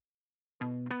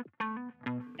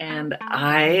And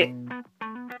I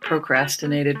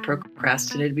procrastinated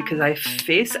because I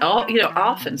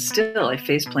often still I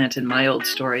face plant in my old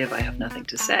story of I have nothing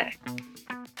to say.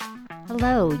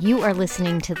 Hello, you are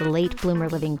listening to the Late Bloomer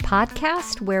Living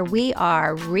podcast, where we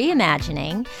are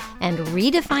reimagining and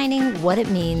redefining what it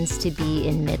means to be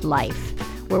in midlife,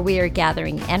 where we are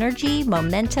gathering energy,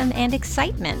 momentum, and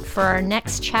excitement for our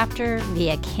next chapter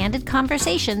via candid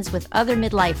conversations with other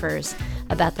midlifers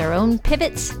about their own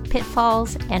pivots,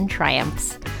 pitfalls, and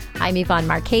triumphs. I'm Yvonne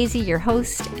Marchese, your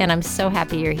host, and I'm so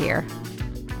happy you're here.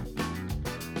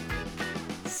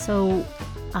 So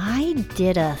I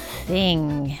did a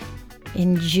thing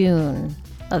in June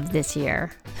of this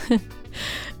year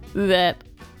that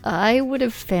I would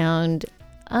have found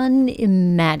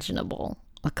unimaginable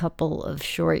a couple of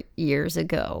short years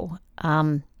ago.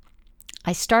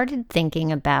 I started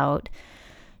thinking about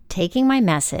taking my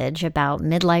message about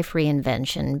midlife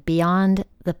reinvention beyond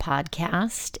the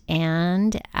podcast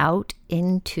and out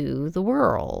into the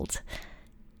world.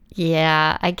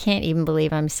 Yeah, I can't even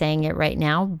believe I'm saying it right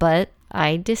now, but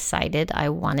I decided I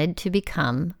wanted to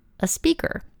become a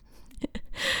speaker.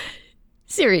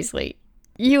 Seriously,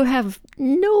 you have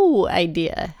no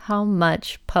idea how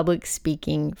much public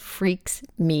speaking freaks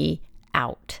me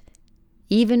out.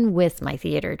 Even with my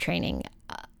theater training,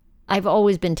 I've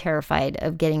always been terrified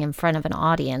of getting in front of an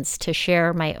audience to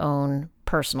share my own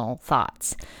personal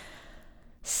thoughts.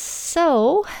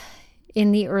 So,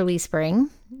 in the early spring,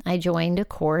 I joined a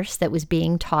course that was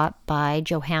being taught by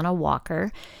Johanna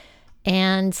Walker,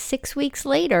 and 6 weeks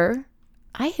later,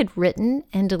 I had written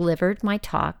and delivered my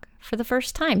talk for the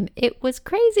first time. It was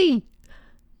crazy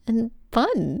and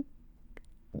fun.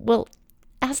 Well,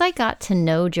 as I got to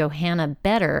know Johanna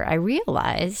better, I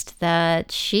realized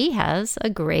that she has a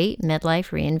great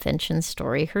midlife reinvention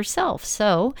story herself.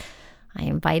 So I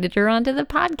invited her onto the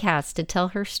podcast to tell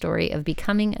her story of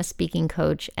becoming a speaking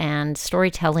coach and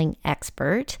storytelling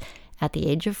expert at the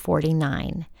age of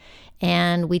 49.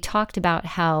 And we talked about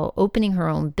how opening her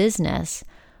own business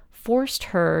forced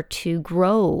her to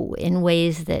grow in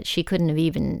ways that she couldn't have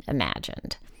even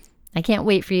imagined. I can't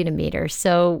wait for you to meet her.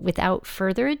 So without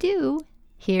further ado,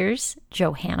 here's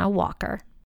Johanna Walker.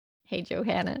 Hey,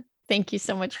 Johanna. Thank you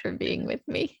so much for being with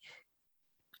me.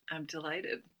 I'm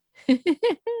delighted.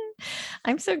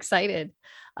 I'm so excited.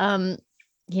 I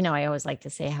always like to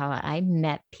say how I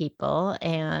met people,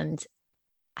 and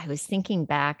I was thinking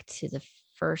back to the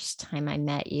first time I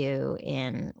met you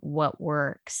in What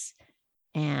Works.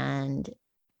 And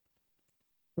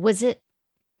was it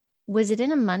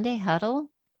in a Monday huddle?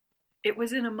 It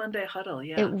was in a Monday huddle,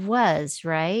 yeah. It was,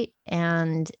 right?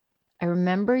 And I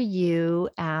remember you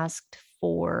asked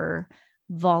for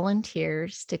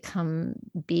volunteers to come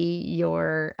be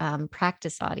your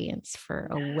practice audience for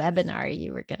a webinar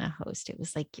you were going to host. It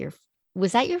was like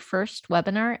was that your first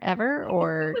webinar ever?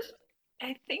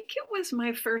 I think it was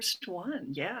my first one.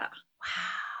 Yeah. Wow.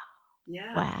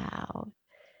 Yeah. Wow.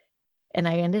 And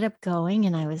I ended up going,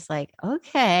 and I was like,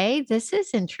 okay, this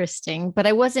is interesting. But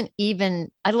I wasn't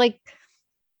even, I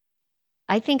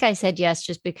think I said yes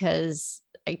just because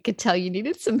I could tell you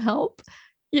needed some help.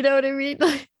 You know what I mean?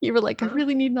 You were like, I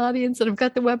really need an audience, and I've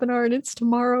got the webinar, and it's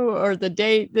tomorrow or the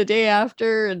day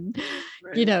after. And,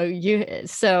 right.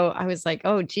 So I was like,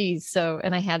 oh, geez.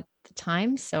 And I had the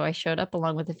time. So I showed up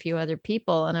along with a few other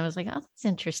people, and I was like, oh, that's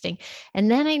interesting. And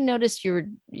then I noticed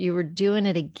you were doing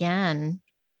it again,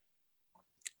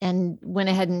 and went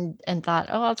ahead and thought,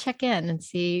 oh, I'll check in and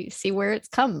see where it's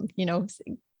come,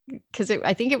 because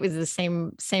I think it was the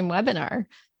same webinar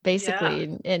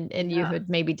basically. Yeah. And you had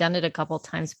maybe done it a couple of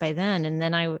times by then. And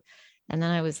then I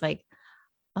was like,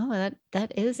 oh,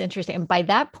 that is interesting. And by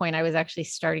that point, I was actually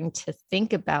starting to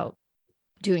think about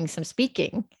doing some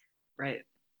speaking. Right.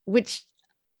 Which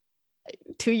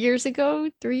 3 years ago,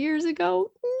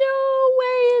 no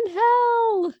way in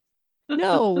hell.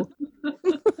 No.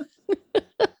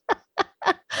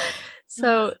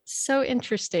 So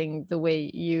interesting the way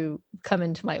you come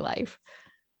into my life.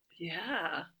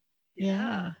 Yeah.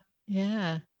 It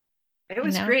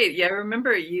was great. Yeah, I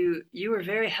remember you were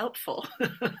very helpful.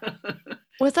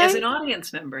 Was as I? an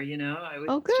audience member, I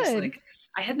was good. just like,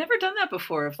 I had never done that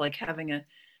before, of like having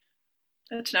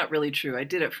that's not really true. I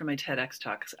did it for my TEDx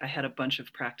talks. I had a bunch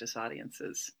of practice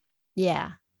audiences.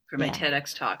 Yeah. For my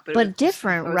TEDx talk. But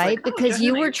different, right? Like, because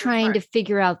you were trying to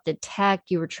figure out the tech,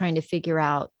 you were trying to figure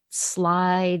out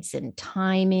slides and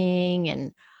timing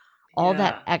and all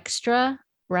that extra,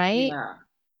 right?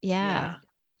 Yeah.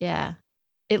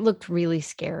 It looked really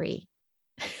scary.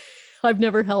 I've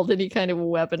never held any kind of a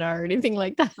webinar or anything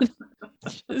like that.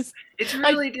 It's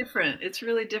really different. It's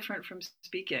really different from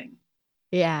speaking.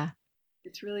 Yeah.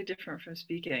 It's really different from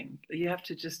speaking. You have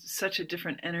to just such a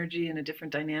different energy and a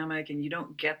different dynamic, and you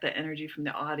don't get the energy from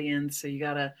the audience. So you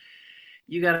gotta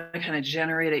kind of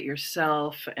generate it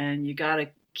yourself, and you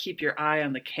gotta keep your eye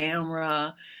on the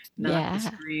camera, not the Yeah.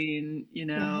 screen,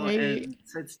 Right. and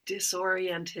so it's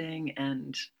disorienting.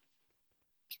 And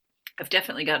I've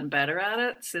definitely gotten better at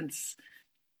it since,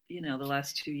 the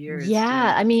last 2 years Yeah,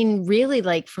 doing I it. mean, really,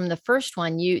 like from the first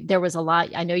one, there was a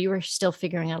lot. I know you were still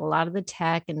figuring out a lot of the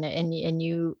tech,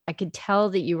 I could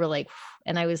tell that you were like,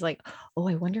 and I was like, oh,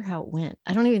 I wonder how it went.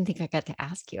 I don't even think I got to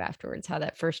ask you afterwards how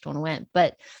that first one went,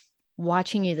 but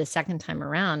watching you the second time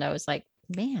around, I was like,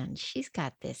 man, she's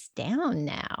got this down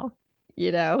now,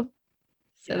 you know?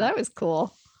 So Yeah. that was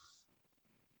cool.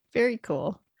 Very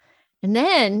cool. And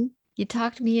then you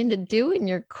talked me into doing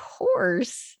your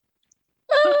course.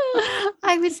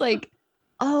 I was like,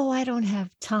 oh, I don't have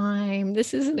time.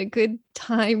 This isn't a good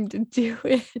time to do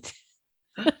it.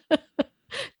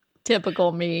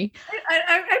 Typical me.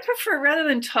 I prefer, rather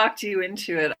than talk to you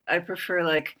into it, I prefer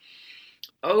like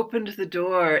opened the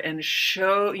door and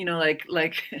show,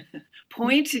 like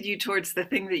pointed you towards the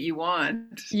thing that you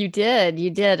want. You did.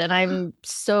 And I'm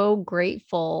so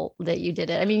grateful that you did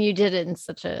it. I mean, you did it in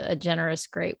such a generous,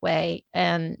 great way.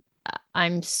 And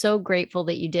I'm so grateful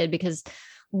that you did because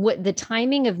what the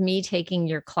timing of me taking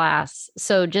your class.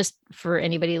 So, just for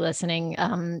anybody listening,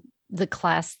 the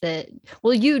class that,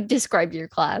 well, you described your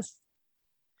class.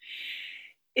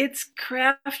 It's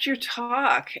craft your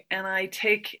talk, and I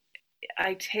take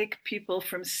people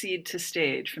from seed to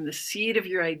stage, from the seed of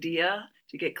your idea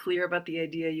to get clear about the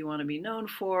idea you want to be known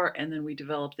for, and then we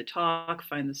develop the talk,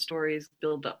 find the stories,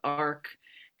 build the arc,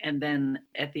 and then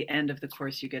at the end of the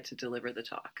course you get to deliver the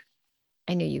talk.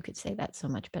 I knew you could say that so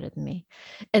much better than me.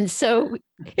 And so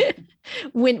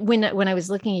when I was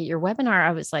looking at your webinar,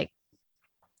 I was like,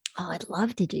 oh, I'd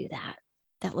love to do that.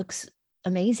 That looks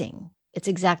amazing. It's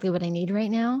exactly what I need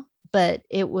right now. But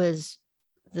it was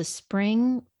the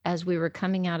spring as we were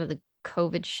coming out of the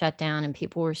COVID shutdown and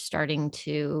people were starting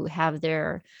to have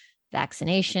their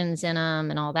vaccinations in them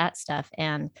and all that stuff.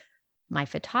 And my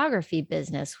photography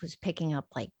business was picking up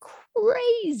like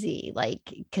crazy, like,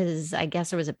 because I guess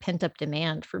there was a pent up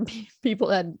demand for people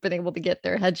that hadn't been able to get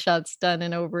their headshots done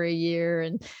in over a year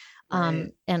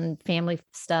Right. and family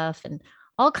stuff and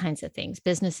all kinds of things.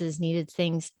 Businesses needed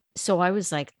things. So I was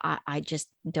like, I just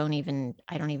I don't even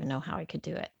know how I could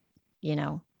do it, you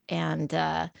know? And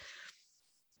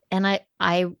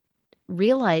I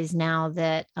realize now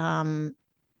that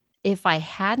if I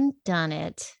hadn't done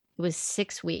it, it was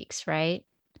 6 weeks, right?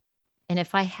 And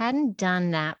if I hadn't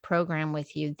done that program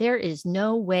with you, there is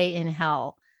no way in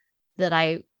hell that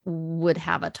I would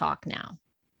have a talk now.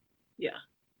 Yeah.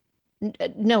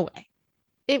 No way.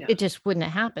 It, Yeah. it just wouldn't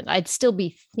have happened. I'd still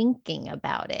be thinking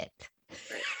about it.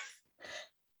 Right.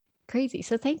 Crazy.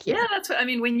 So thank you. Yeah, that's what I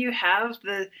mean. When you have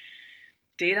the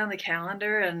date on the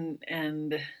calendar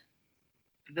and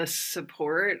the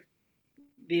support,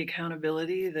 the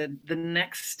accountability, the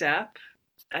next step.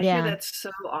 I hear Yeah. that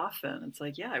so often. It's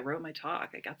like, yeah, I wrote my talk.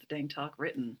 I got the dang talk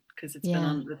written because it's been Yeah.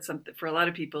 on. That's something for a lot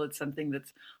of people. It's something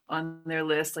that's on their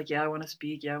list. Like, yeah, I want to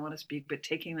speak. Yeah, I want to speak. But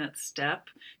taking that step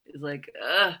is like,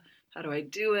 how do I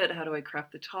do it? How do I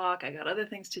craft the talk? I got other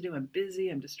things to do. I'm busy.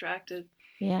 I'm distracted.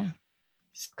 Yeah.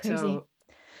 Crazy. So,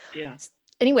 yeah,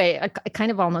 Anyway, it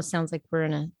kind of almost sounds like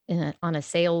we're on a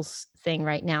sales thing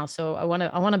right now. So I want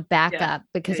to back yeah, up yeah,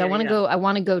 because yeah, yeah. I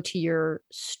want to go to your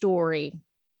story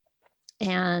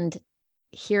and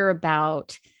hear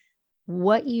about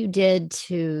what you did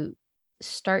to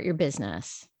start your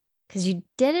business because you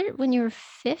did it when you were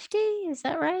 50. Is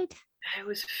that right? I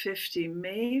was 50,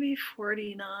 maybe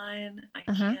 49. I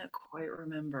Uh-huh. can't quite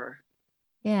remember.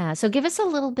 Yeah. So give us a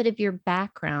little bit of your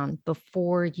background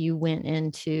before you went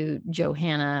into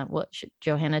Johanna,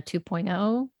 Johanna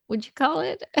 2.0, would you call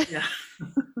it? Yeah.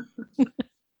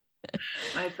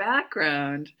 My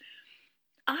background.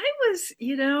 I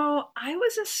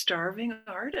was a starving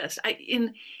artist.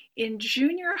 In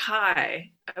junior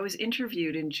high, I was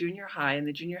interviewed in junior high in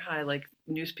the junior high like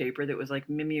newspaper that was like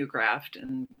mimeographed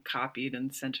and copied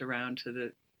and sent around to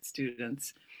the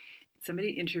students.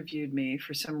 Somebody interviewed me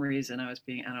for some reason. I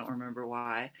don't remember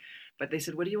why, but they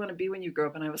said, "What do you want to be when you grow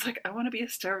up?" And I was like, "I want to be a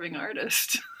starving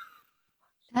artist."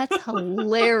 That's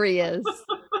hilarious.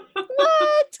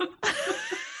 What?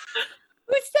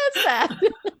 Who says that?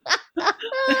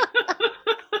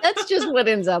 That's just what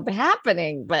ends up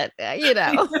happening. But, I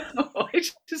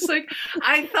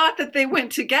thought that they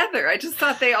went together. I just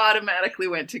thought they automatically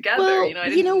went together. Well, I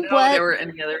you didn't know know there what? were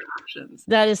any other options.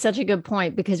 That is such a good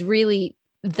point because really,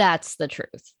 that's the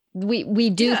truth. we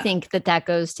do Yeah. think that that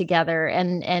goes together,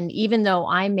 and even though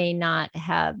I may not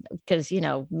have, because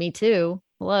me too,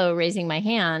 hello, raising my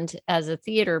hand as a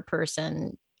theater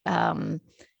person, um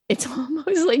it's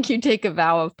almost like you take a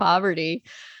vow of poverty,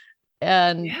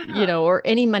 and Yeah. or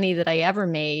any money that I ever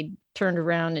made turned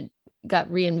around and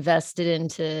got reinvested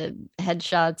into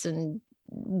headshots and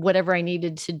whatever I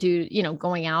needed to do,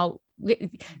 going out.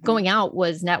 Mhm. Going out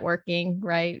was networking,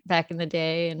 right? Back in the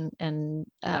day, and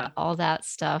Yeah. all that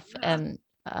stuff. Yeah. And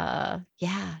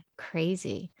yeah,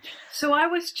 crazy. So I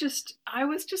was just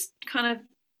kind of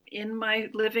in my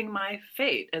living my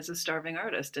fate as a starving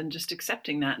artist and just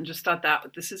accepting that and just thought that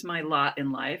this is my lot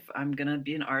in life. I'm going to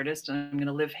be an artist and I'm going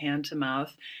to live hand to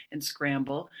mouth and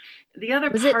scramble. The other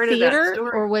Was it part of that theater,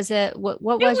 story, or was it what it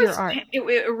was your was art?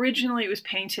 originally it was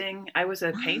painting. I was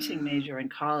a painting Ah, major in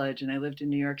college and I lived in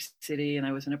New York City and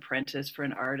I was an apprentice for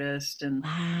an artist and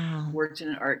wow. worked in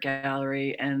an art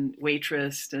gallery and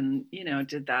waitressed and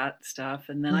did that stuff.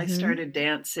 And then I Mm-hmm. started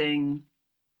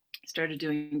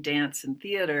doing dance and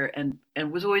theater and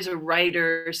was always a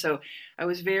writer, so I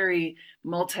was very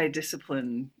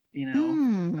multidisciplined. I was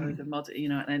Hmm. a multi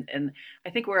and I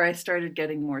think where I started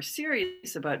getting more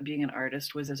serious about being an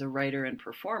artist was as a writer and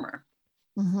performer.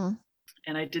 Mm-hmm.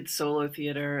 And I did solo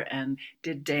theater and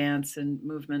did dance and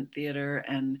movement theater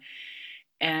and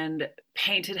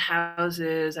painted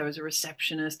houses. I was a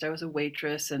receptionist, I was a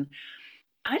waitress, and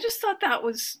I just thought that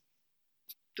was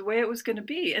the way it was going to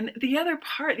be. And the other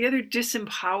part, the other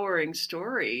disempowering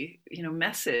story,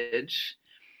 message,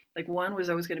 like one was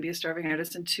I was going to be a starving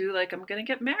artist, and two, like I'm going to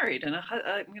get married and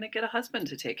I'm going to get a husband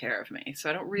to take care of me. So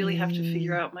I don't really have to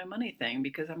figure Mm. out my money thing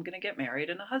because I'm going to get married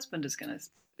and a husband is going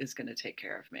to take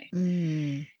care of me.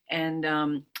 Mm.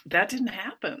 And that didn't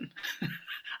happen.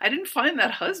 I didn't find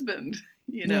that husband,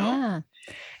 Yeah.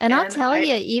 And I'll and tell I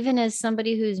you, even as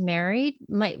somebody who's married,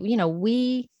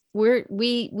 we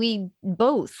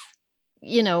both,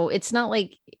 it's not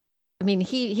like, I mean,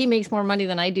 he makes more money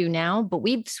than I do now, but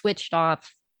we've switched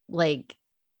off, like,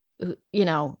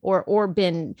 or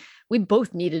been, we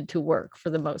both needed to work for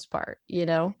the most part.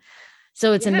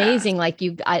 So it's yeah. amazing. Like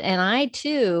and I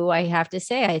too, I have to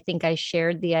say, I think I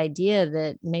shared the idea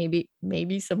that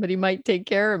maybe somebody might take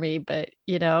care of me, but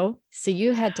so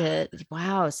you had to,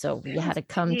 wow. So you It had was to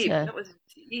come deep. to, That was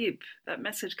deep. That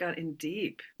message got in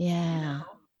deep, you yeah, know,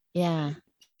 got yeah. in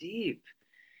deep.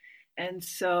 And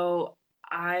so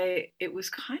it was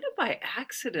kind of by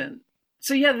accident.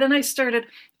 So yeah, then I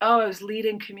was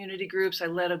leading community groups. I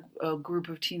led a group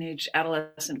of teenage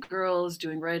adolescent girls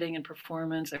doing writing and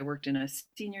performance. I worked in a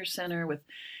senior center with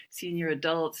senior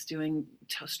adults doing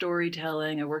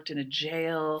storytelling. I worked in a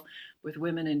jail with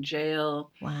women in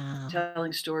jail Wow.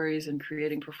 telling stories and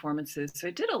creating performances. So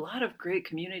I did a lot of great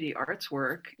community arts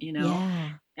work,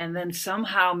 Yeah. and then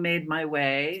somehow made my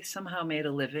way, somehow made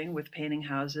a living with painting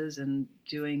houses and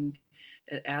doing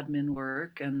admin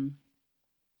work. And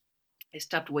I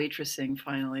stopped waitressing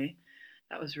finally.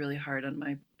 That was really hard on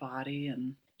my body.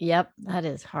 And Yep. That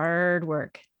is hard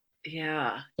work.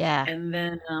 yeah. Yeah. And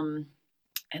then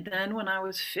when I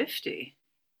was 50,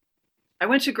 I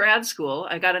went to grad school.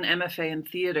 I got an MFA in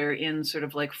theater in sort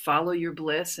of like follow your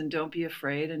bliss and don't be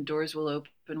afraid and doors will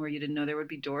open where you didn't know there would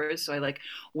be doors. So I like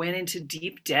went into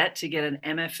deep debt to get an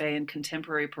MFA in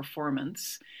contemporary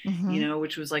performance, Mm-hmm.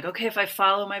 which was like, okay, if I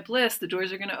follow my bliss, the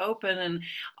doors are going to open and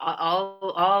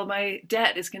all my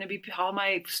debt is going to be, all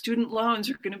my student loans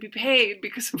are going to be paid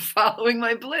because I'm following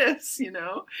my bliss.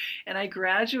 And I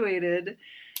graduated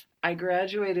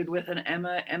with an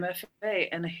MFA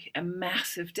and a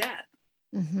massive debt.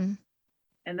 Mm-hmm.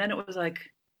 And then it was like,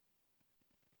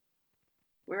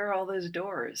 where are all those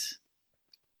doors?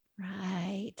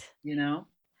 Right. You know?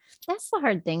 That's the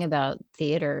hard thing about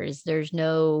theater is there's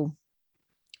no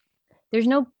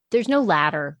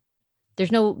ladder.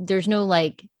 There's no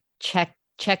like check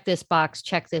this box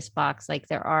like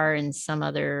there are in some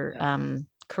other Yeah.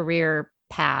 career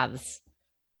paths.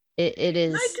 It And I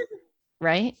is, didn't.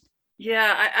 right?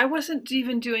 Yeah, I wasn't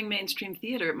even doing mainstream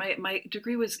theater. My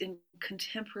degree was in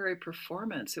contemporary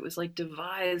performance. It was like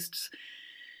devised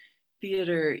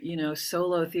theater,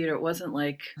 solo theater. It wasn't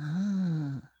like,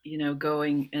 Ah.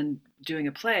 going and doing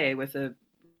a play with a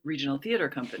regional theater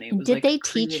company. It was Did like they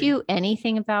teach creating. you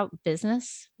anything about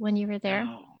business when you were there?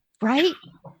 No. Right?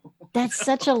 That's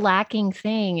such a No. lacking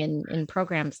thing in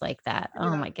programs like that.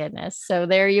 Oh Yeah. my goodness. So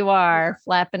there you Yeah. are,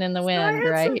 flapping in the So I wind,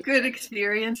 had some right? good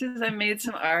experiences. I made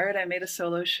some art. I made a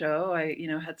solo show. I,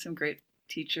 had some great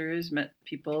teachers, met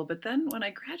people. But then when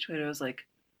I graduated, I was like,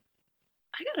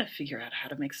 I got to figure out how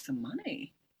to make some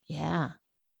money, Yeah.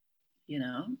 you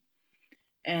know?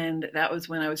 And that was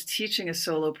when I was teaching a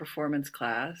solo performance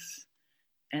class.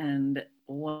 and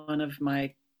one of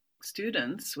my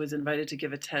students was invited to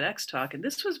give a TEDx talk. And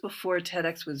this was before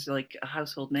TEDx was like a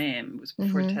household name. It was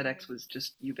before Mm-hmm. TEDx was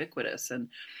just ubiquitous. And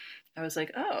I was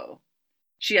like, oh,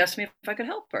 she asked me if I could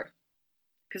help her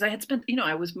because I had spent,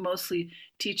 I was mostly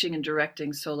teaching and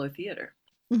directing solo theater.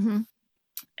 Mm-hmm.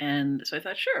 And so I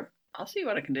thought, sure, I'll see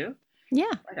what I can do.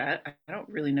 Yeah. Like, I don't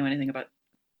really know anything about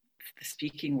the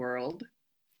speaking world,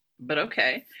 but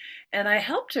okay. And I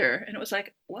helped her, and it was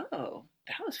like, whoa,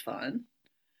 that was fun.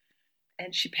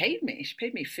 And she paid me. She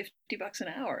paid me $50 an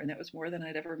hour, and that was more than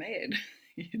I'd ever made,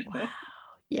 you Wow. know.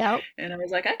 Yep. And I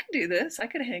was like, I could do this. I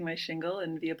could hang my shingle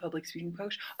and be a public speaking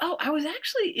coach. Oh, I was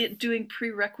actually doing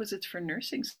prerequisites for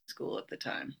nursing school at the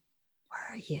time.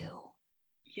 Were you?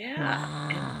 Yeah,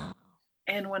 Wow.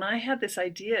 and when I had this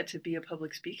idea to be a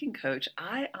public speaking coach,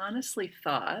 I honestly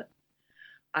thought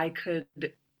I could.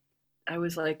 I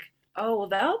was like, oh, well,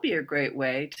 that'll be a great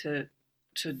way to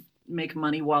make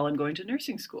money while I'm going to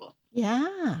nursing school.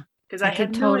 Yeah. Because I I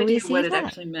had could no totally idea see what it that.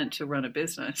 actually meant to run a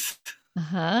business.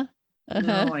 Uh-huh.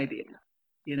 Uh-huh. No idea,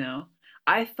 you know.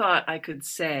 I thought I could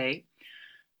say,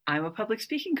 I'm a public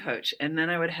speaking coach, and then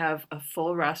I would have a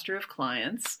full roster of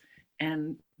clients,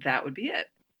 and that would be it.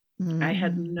 I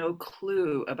had Mm. no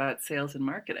clue about sales and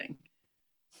marketing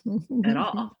at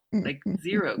all. Like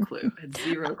zero clue. I had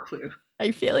zero clue.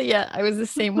 I feel ya. I was the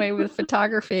same way with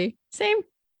photography. Same.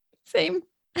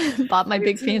 Bought my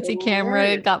big It's fancy camera,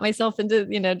 right. got myself into,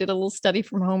 did a little study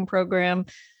from home program,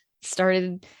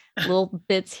 started little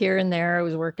bits here and there. I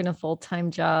was working a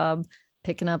full-time job,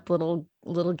 picking up little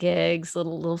gigs,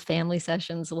 little family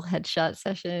sessions, little headshot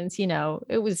sessions.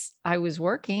 I was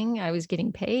working, I was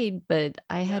getting paid, but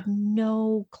I Yeah. had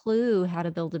no clue how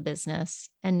to build a business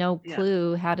and no Yeah.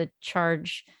 clue how to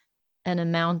charge an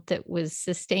amount that was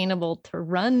sustainable to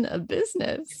run a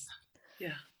business.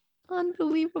 Yeah.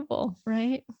 Unbelievable,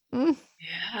 right? Mm.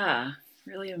 Yeah.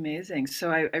 Really amazing.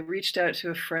 So I reached out to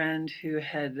a friend who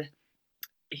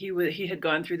he had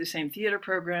gone through the same theater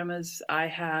program as I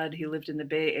had. He lived in the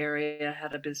Bay Area,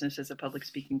 had a business as a public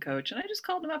speaking coach, and I just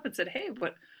called him up and said, "Hey,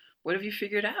 what have you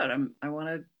figured out? I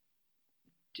want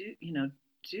to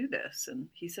do this." And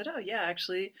he said, "Oh yeah,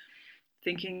 actually,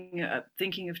 thinking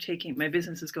of taking my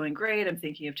business is going great. I'm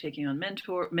thinking of taking on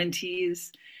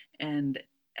mentees and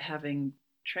having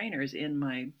trainers in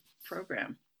my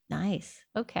program." Nice.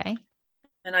 Okay.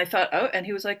 And I thought, oh, and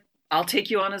he was like, "I'll take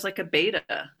you on as like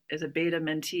as a beta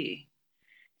mentee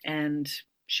and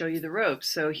show you the ropes."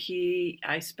 So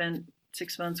I spent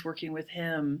 6 months working with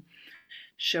him,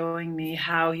 showing me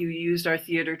how he used our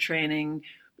theater training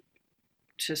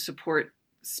to support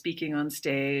speaking on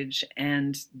stage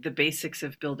and the basics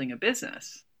of building a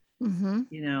business, Mm-hmm.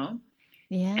 you know?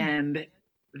 Yeah. And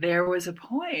there was a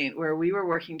point where we were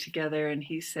working together and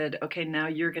he said, "Okay, now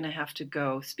you're going to have to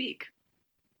go speak.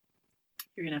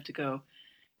 You're going to have to go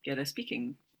get a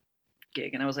speaking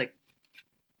gig." And I was like,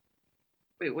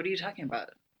 "Wait, what are you talking about?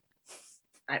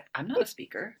 I'm not a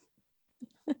speaker.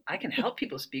 I can help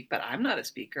people speak, but I'm not a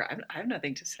speaker. I have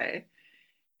nothing to say."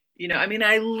 I mean,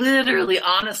 I literally,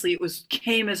 honestly,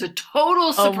 came as a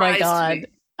total Oh my surprise to God. me.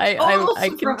 I, I Total I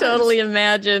can totally surprise.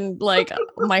 imagine like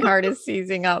my heart is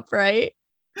seizing up, right?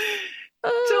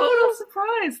 Total Ah,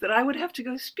 surprise that I would have to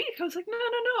go speak. I was like, no,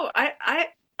 no, no. I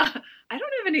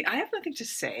don't have any. I have nothing to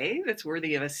say that's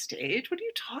worthy of a stage. What are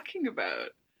you talking about?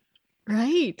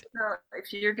 right. No,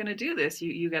 if you're gonna do this,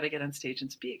 you got to get on stage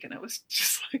and speak. And I was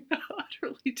just like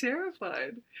utterly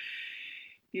terrified.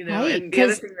 Right. And the other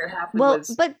Because, thing that happened well,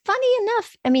 was, but funny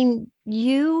enough, I mean,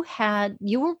 you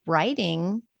were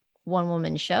writing one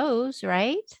woman shows,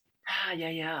 right? yeah,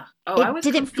 yeah. Oh, I was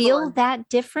Did it comfortable feel on. that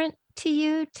different to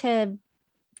you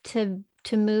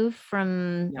to move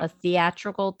from Yeah, a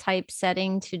theatrical type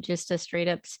setting to just a straight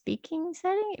up speaking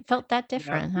setting? It felt that yeah,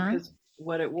 different, huh? because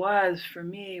what it was for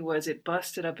me was it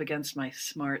busted up against my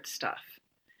smart stuff.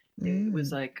 It was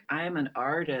Mm. like, I'm an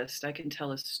artist. I can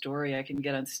tell a story. I can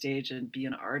get on stage and be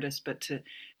an artist, but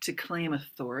to claim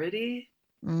authority,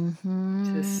 to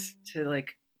Mm-hmm. to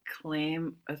like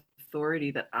claim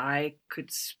authority that I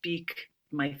could speak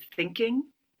my thinking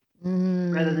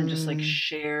rather than just like Mm.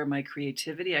 share my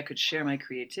creativity. I could share my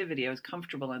creativity. I was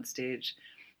comfortable on stage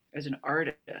as an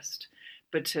artist,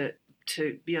 but to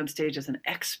be on stage as an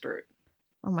expert,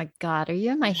 Oh my God. Are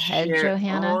you in my to head, share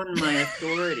Johanna? own my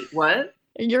authority. What?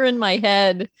 You're in my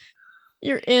head.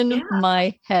 You're in Yeah,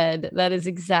 my head. That is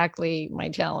exactly my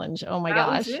challenge. Oh my that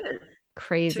was gosh. it. To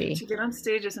Crazy. get on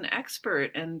stage as an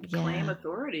expert and claim Yeah.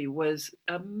 authority was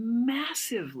a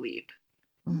massive leap.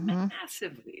 Hmm.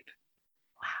 Massive leap.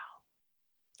 Wow.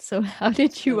 So how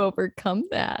did you So, overcome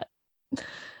that?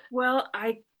 well,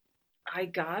 I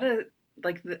gotta,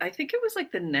 I think it was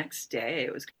like the next day.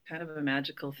 It was kind of a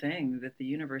magical thing that the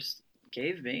universe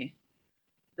gave me.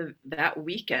 That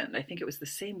weekend, I think it was the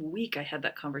same week I had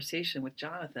that conversation with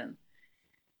Jonathan.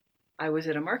 I was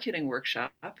at a marketing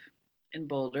workshop in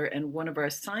Boulder, and one of our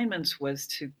assignments was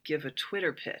to give a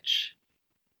Twitter pitch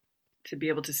to be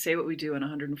able to say what we do in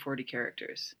 140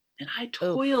 characters. And I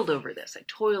toiled Oof. over this. I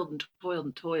toiled and toiled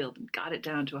and toiled and got it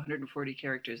down to 140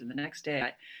 characters. And the next day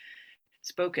I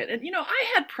spoke it. And I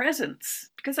had presence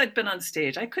because I'd been on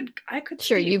stage. I could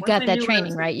Sure, speak you've once got I that knew what I was training,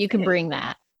 going right? to You can say. bring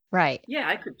that. Right. Yeah,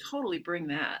 I could totally bring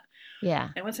that. Yeah.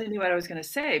 And once I knew what I was going to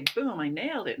say, boom, I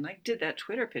nailed it. And I did that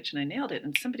Twitter pitch and I nailed it.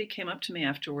 And somebody came up to me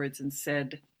afterwards and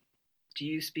said, "Do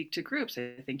you speak to groups?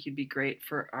 I think you'd be great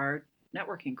for our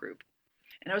networking group."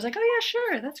 And I was like, "Oh, yeah,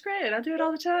 sure. That's great. I'll do it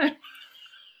all the time."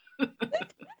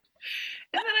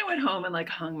 And then I went home and like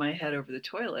hung my head over the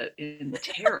toilet in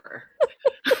terror.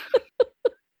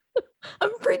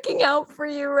 I'm freaking out for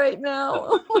you right now.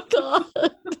 Oh my God.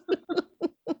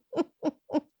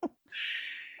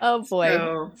 Oh boy.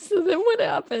 So So then what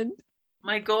happened?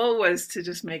 my goal was to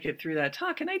just make it through that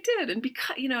talk, and I did. And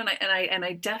because and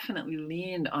I definitely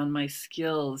leaned on my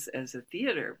skills as a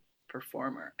theater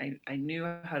performer. I knew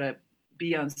how to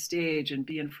be on stage and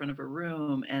be in front of a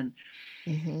room,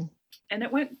 Mm-hmm. and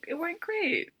it went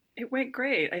great. It went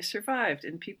great. I survived,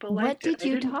 and people What liked it. did I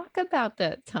you didn't. talk about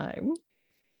that time?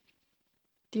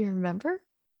 Do you remember?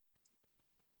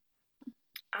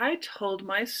 I told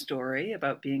my story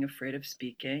about being afraid of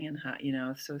speaking and how,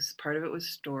 so part of it was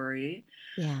story.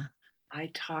 Yeah.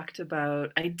 I talked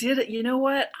about, I did it. You know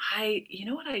what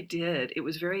I did? It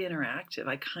was very interactive.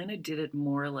 I kind of did it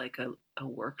more like a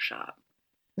workshop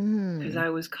because Mm. I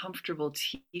was comfortable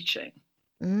teaching.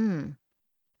 Mm.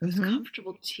 I was Mm-hmm.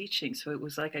 comfortable teaching. So it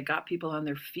was like I got people on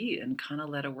their feet and kind of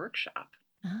led a workshop.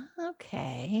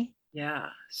 Okay. Yeah.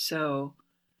 So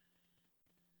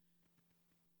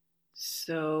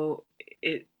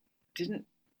it didn't,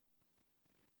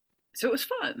 so it was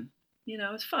fun.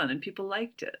 It was fun and people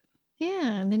liked it.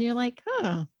 Yeah. And then you're like,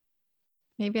 oh,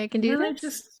 maybe I can And do then I this.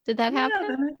 just, Did that yeah, happen?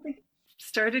 then I think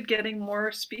started getting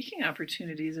more speaking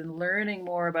opportunities and learning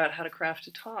more about how to craft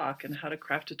a talk and how to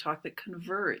craft a talk that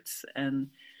converts. And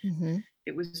Mm-hmm.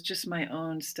 it was just my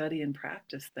own study and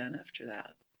practice then after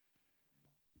that.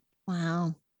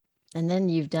 Wow. And then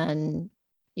you've done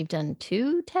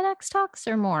two TEDx talks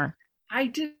or more? I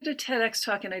did a TEDx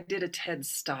talk and I did a TED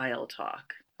style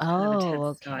talk, kind of a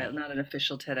Oh, TED style, okay. not an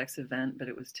official TEDx event, but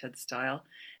it was TED style.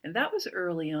 And that was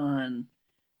early on.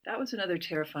 That was another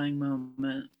terrifying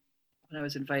moment when I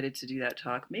was invited to do that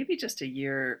talk, maybe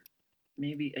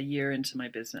a year into my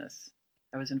business.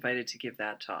 I was invited to give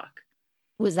that talk.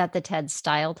 Was that the TED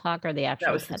style talk or the That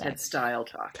actual was the TED TEDx? style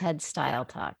talk. TED Yeah, style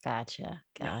talk. Gotcha.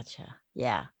 yeah, Gotcha.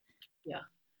 Yeah. yeah.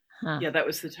 Huh. Yeah, that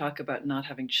was the talk about not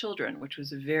having children, which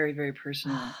was a very, very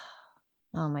personal,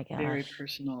 Oh my very gosh.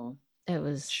 personal It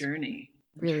was journey,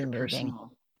 really moving.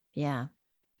 personal. Yeah.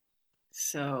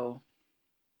 So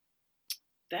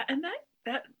that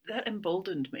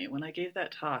emboldened me when I gave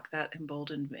that talk. That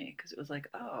emboldened me because it was like,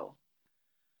 oh,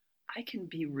 I can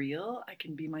be real. I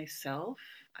can be myself.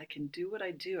 I can do what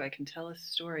I do. I can tell a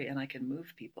story and I can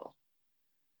move people.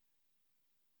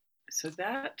 So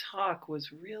that talk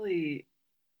was really,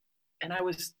 and I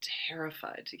was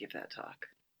terrified to give that talk.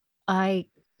 I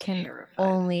can Terrified.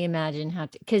 only imagine how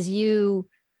to, because you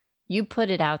put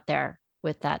it out there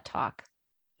with that talk.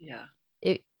 Yeah.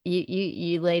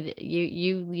 You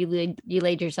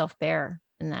laid yourself bare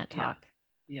in that Yeah. talk.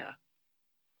 Yeah.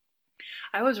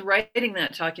 I was writing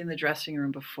that talk in the dressing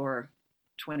room before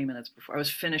 20 minutes before. I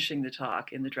was finishing the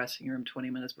talk in the dressing room 20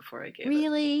 minutes before I gave it.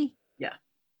 Really? Yeah.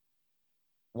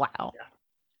 Wow. Yeah.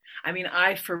 I mean,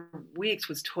 I for weeks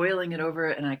was toiling it over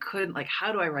and I couldn't, like,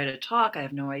 how do I write a talk? I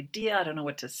have no idea. I don't know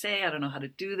what to say. I don't know how to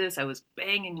do this. I was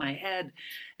banging my head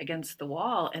against the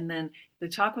wall. And then the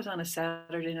talk was on a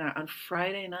Saturday night. On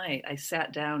Friday night, I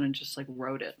sat down and just like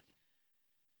wrote it.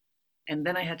 And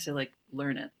then I had to like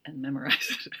learn it and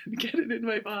memorize it and get it in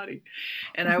my body.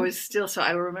 And I was still, so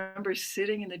I remember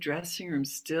sitting in the dressing room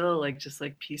still like just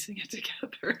like piecing it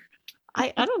together.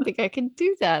 I don't think I can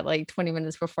do that like 20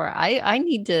 minutes before. I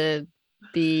need to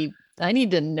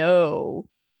know.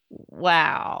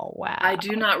 Wow. I Wow.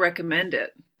 do not recommend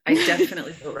it. I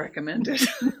definitely don't recommend it.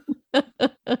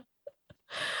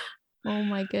 Oh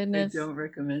my I goodness. don't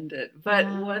recommend it. But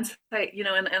Wow. once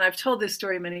and I've told this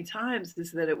story many times,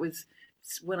 is that it was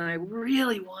when I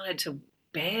really wanted to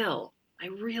bail. I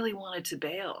really wanted to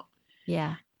bail.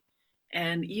 Yeah.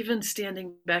 And even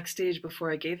standing backstage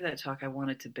before I gave that talk, I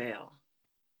wanted to bail.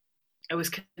 I was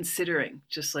considering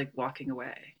just like walking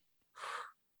away.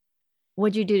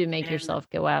 What'd you do to make And yourself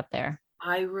go out there?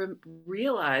 I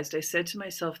realized, I said to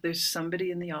myself, there's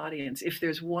somebody in the audience. If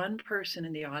there's one person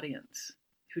in the audience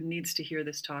who needs to hear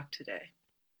this talk today,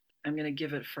 I'm going to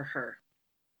give it for her.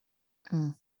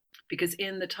 Mm. Because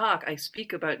in the talk, I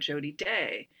speak about Jody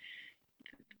Day,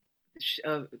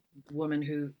 a woman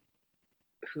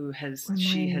she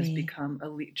Remind has me. become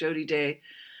a Jody Day.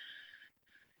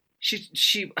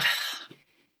 She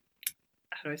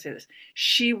how do I say this?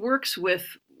 She works with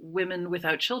women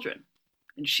without children,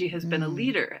 and she has been a Mm.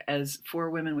 leader as for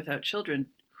women without children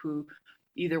who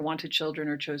either wanted children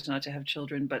or chose not to have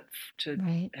children, but to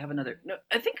Right. have another. No,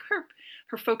 I think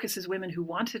her focus is women who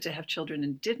wanted to have children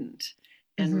and didn't,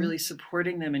 and Mm-hmm. really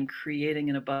supporting them in creating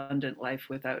an abundant life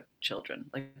without children.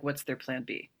 Like, what's their plan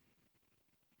B?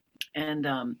 And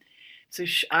so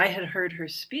I had heard her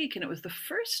speak, and it was the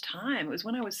first time. It was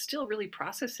when I was still really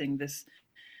processing this,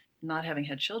 not having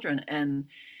had children, and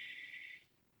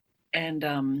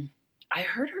I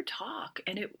heard her talk,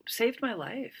 and it saved my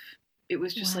life. It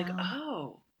was just like, Wow.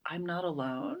 oh, I'm not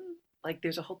alone. Like,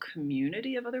 there's a whole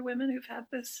community of other women who've had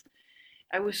this.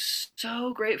 I was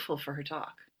so grateful for her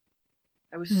talk.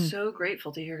 I was Mm. so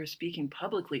grateful to hear her speaking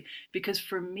publicly, because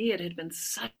for me, it had been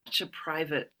such a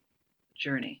private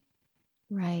journey.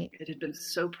 Right. It had been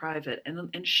so private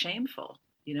and shameful.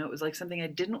 It was like something I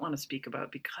didn't want to speak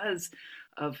about because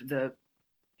of the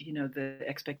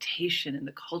expectation and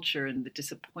the culture and the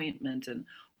disappointment and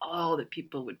all that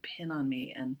people would pin on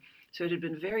me. And so it had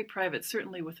been very private,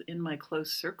 certainly within my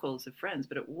close circles of friends,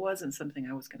 but it wasn't something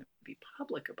I was going to be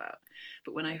public about.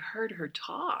 But when I heard her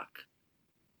talk,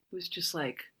 it was just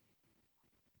like,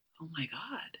 oh my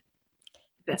God.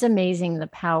 It's That, amazing the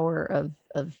power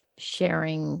of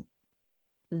sharing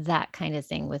that kind of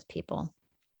thing with people.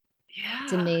 It's yeah.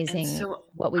 And amazing so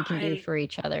what we can do I for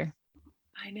each other.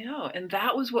 I know. And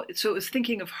that was so it was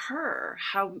thinking of her,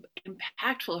 how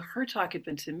impactful her talk had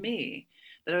been to me,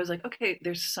 that I was like, okay,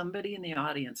 there's somebody in the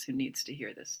audience who needs to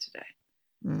hear this today.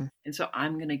 Mm. And so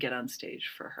I'm going to get on stage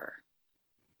for her.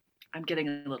 I'm getting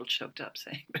a little choked up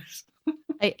saying this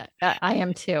I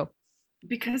am too.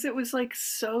 because it was like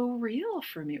so real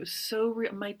for me. It was so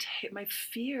real. My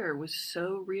fear was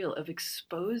so real of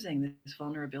exposing this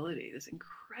vulnerability, this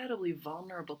incredibly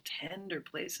vulnerable, tender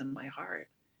place in my heart.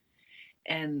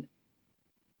 And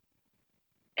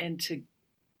and to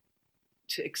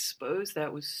expose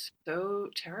that was so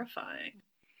terrifying,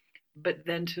 but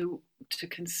then to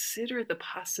consider the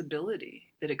possibility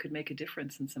that it could make a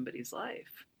difference in somebody's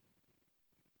life.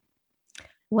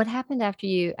 What happened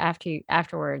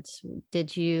afterwards?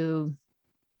 Did you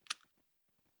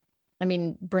I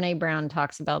mean, Brene Brown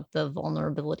talks about the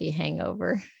vulnerability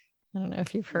hangover. I don't know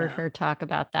if you've heard Yeah. her talk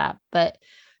about that, but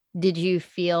did you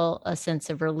feel a sense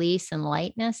of release and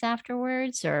lightness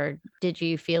afterwards? Or did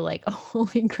you feel like, oh,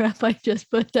 holy crap, I just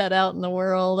put that out in the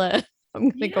world. I'm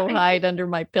going to Yeah, go I think hide under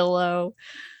my pillow.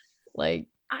 Like,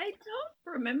 I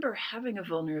don't remember having a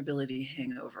vulnerability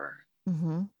hangover.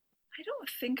 mm-hmm. I don't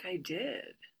think I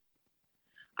did.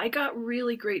 I got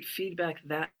really great feedback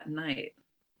that night.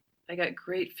 I got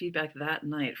great feedback that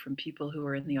night from people who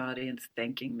were in the audience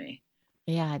thanking me,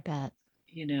 Yeah, I bet.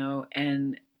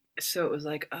 and so it was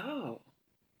like, oh,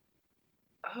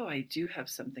 I do have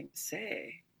something to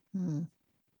say. Mm.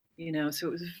 So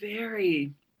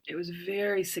it was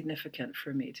very significant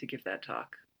for me to give that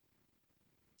talk.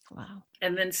 Wow.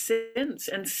 And then since,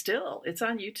 and still, it's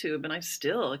on YouTube, and I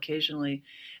still occasionally,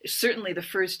 certainly the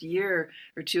first year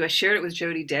or two, I shared it with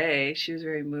Jody Day. She was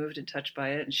very moved and touched by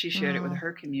it, and she shared it with Oh,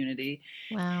 her community.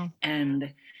 wow.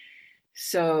 And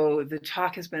so the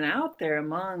talk has been out there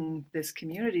among this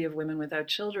community of women without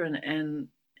children, and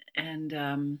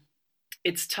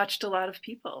it's touched a lot of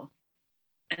people.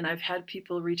 And I've had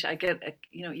people I get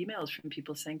emails from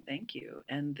people saying thank you,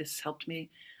 and this helped me.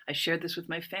 I shared this with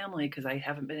my family because I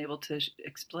haven't been able to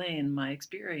explain my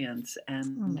experience, Oh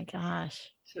my and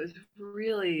gosh. so it's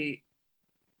really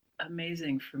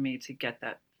amazing for me to get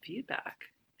that feedback.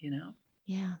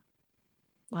 Yeah.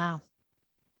 Wow.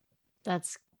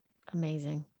 That's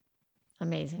amazing.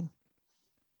 Amazing.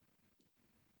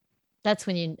 That's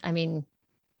when I mean,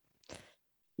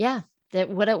 yeah, that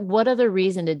what other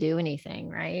reason to do anything,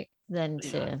 right?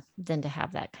 Yeah. Than to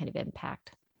have that kind of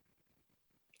impact.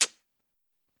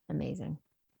 Amazing.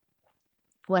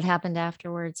 What happened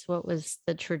afterwards? What was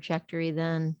the trajectory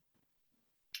then?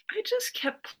 I just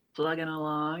kept plugging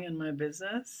along in my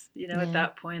business. At Yeah.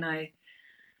 that point, I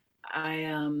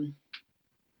I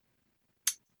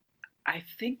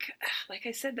think, like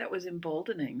I said, that was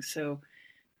emboldening. So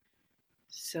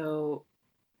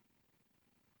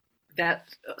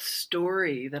that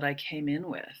story that I came in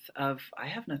with of I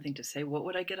have nothing to say. What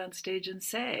would I get on stage and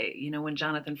say? You know, when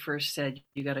Jonathan first said,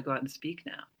 you got to go out and speak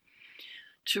now.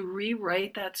 To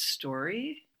rewrite that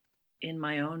story in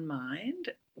my own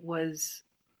mind was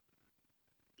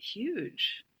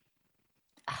huge.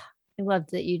 I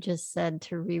love that you just said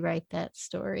to rewrite that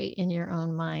story in your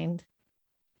own mind.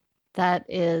 That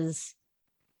is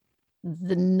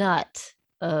the nut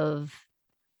of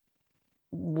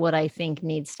what I think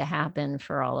needs to happen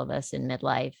for all of us in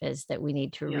midlife is that we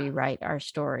need to Yeah. rewrite our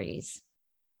stories,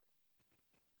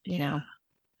 you know, Yeah.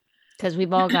 because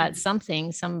we've all got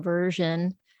something, some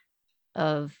version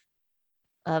of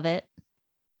it,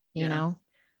 you Yeah. know,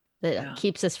 that Yeah.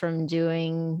 keeps us from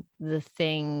doing the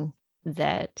thing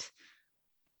that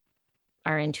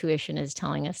our intuition is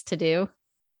telling us to do.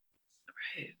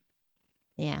 Right.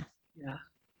 Yeah. Yeah.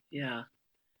 Yeah.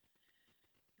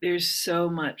 There's so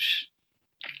much.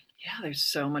 Yeah, there's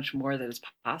so much more that is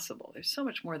possible. There's so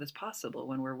much more that's possible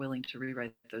when we're willing to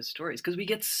rewrite those stories because we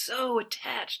get so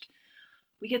attached.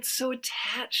 We get so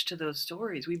attached to those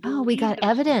stories. We Oh, we believe got them to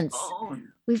evidence.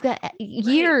 bone. We've got Right.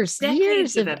 years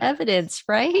Decades of of evidence. evidence,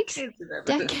 right? Decades of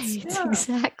evidence. Decades, Yeah.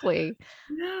 exactly.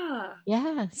 Yeah.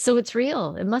 Yeah. So it's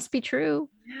real. It must be true,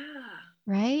 Yeah.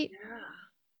 right?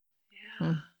 Yeah.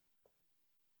 Hmm.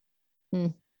 Yeah. Hmm.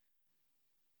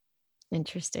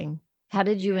 Interesting. How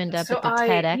did you Yeah. end up So at the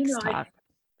TEDx I talk?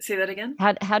 say that again.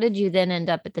 How did you then end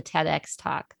up at the TEDx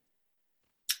talk?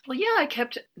 Well, yeah, I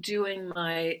kept doing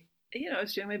my, I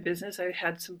was doing my business. I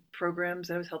had some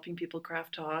programs. I was helping people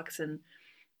craft talks and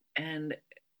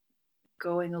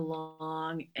going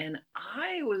along. And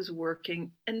I was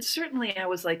working, and certainly I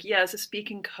was like, yeah, as a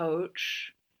speaking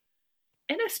coach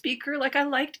and a speaker, like I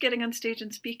liked getting on stage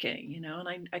and speaking, and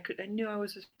I knew I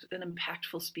was an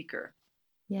impactful speaker.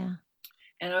 Yeah.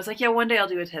 And I was like, yeah, one day I'll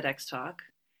do a TEDx talk.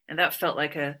 And that felt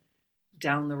like a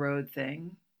down the road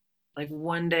thing. Like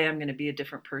one day I'm going to be a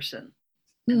different person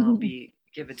and I'll be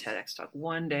give a TEDx talk.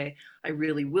 One day I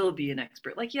really will be an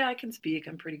expert. Like, yeah, I can speak.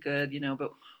 I'm pretty good,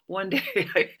 but one day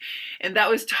and that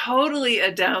was totally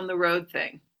a down the road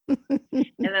thing.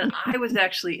 And then I was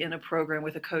actually in a program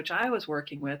with a coach I was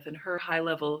working with, and her high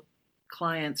level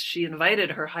clients, she invited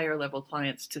her higher level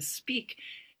clients to speak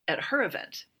at her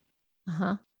event.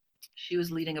 Uh-huh. She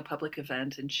was leading a public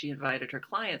event and she invited her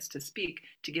clients to speak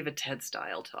to give a TED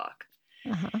style talk.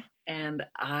 Uh-huh. And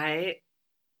I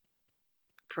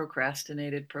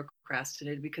procrastinated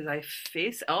because I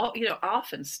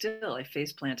often still I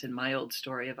face plant in my old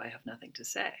story of I have nothing to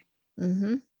say.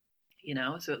 Mm-hmm.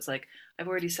 So it's like I've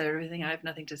already said everything. I have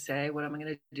nothing to say. What am I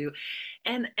going to do?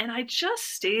 And I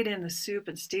just stayed in the soup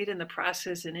and stayed in the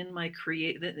process and in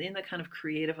the kind of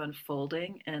creative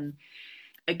unfolding. And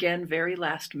again, very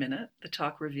last minute, the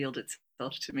talk revealed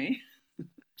itself to me.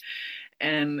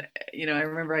 And I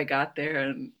remember I got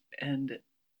there and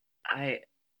I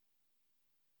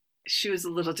she was a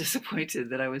little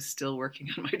disappointed that I was still working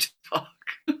on my talk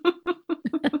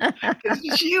because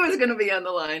she was going to be on the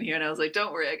line here, and I was like,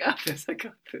 "Don't worry, I got this. I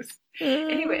got this."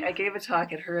 Anyway, I gave a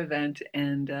talk at her event,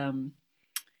 and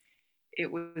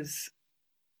it was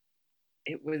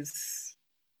it was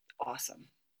awesome.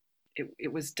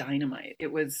 It was dynamite.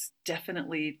 It was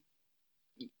definitely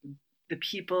the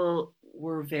people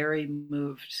were very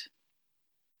moved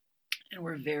and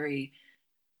were very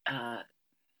I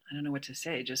don't know what to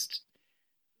say, just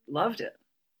loved it.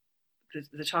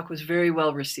 The talk was very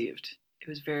well received. It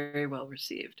was very well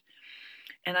received.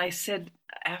 And I said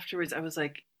afterwards, I was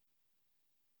like,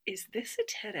 is this a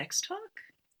TEDx talk?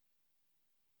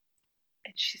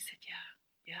 And she said,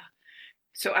 yeah, yeah.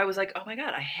 So I was like, oh my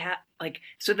God,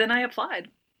 so then I applied.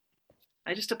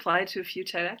 I just applied to a few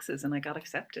TEDx's and I got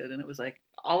accepted. And it was like,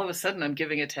 all of a sudden I'm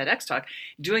giving a TEDx talk,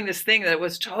 doing this thing that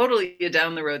was totally a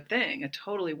down the road thing, a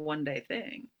totally one day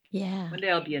thing. Yeah. One day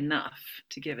I'll be enough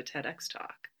to give a TEDx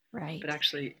talk. Right. But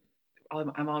actually,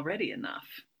 I'm already enough.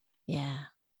 Yeah.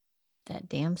 That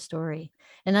damn story.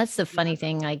 And that's the funny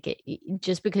thing. I get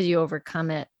just because you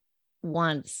overcome it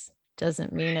once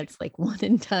doesn't mean it's like one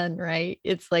and done, right?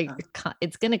 It's like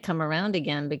it's going to come around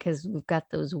again because we've got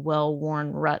those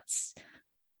well-worn ruts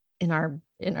in our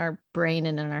brain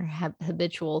and in our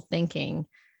habitual thinking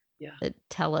that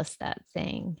tell us that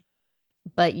thing.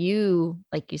 But you,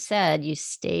 like you said, you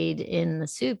stayed in the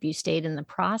soup, you stayed in the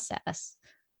process.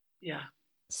 Yeah.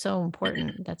 So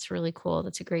important. That's really cool.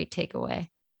 That's a great takeaway.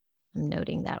 I'm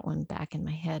noting that one back in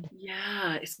my head.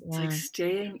 Yeah, it's like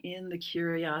staying in the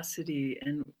curiosity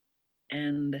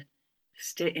and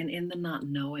stay and in the not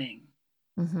knowing.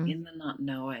 Mm-hmm. In the not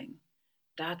knowing.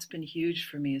 That's been huge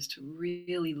for me, is to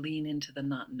really lean into the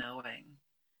not knowing.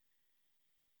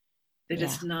 that Yeah.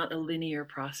 it's not a linear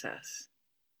process.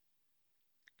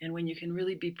 And when you can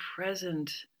really be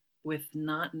present with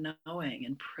not knowing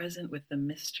and present with the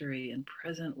mystery and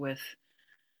present with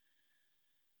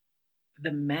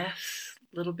the mess,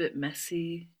 a little bit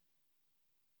messy,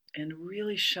 and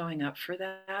really showing up for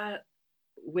that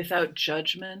without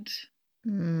judgment,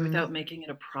 Mm. without making it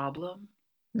a problem,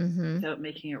 Mm-hmm. without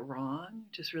making it wrong,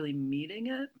 just really meeting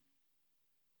it,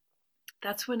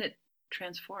 that's when it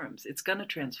transforms. It's going to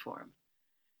transform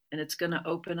and it's going to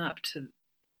open up to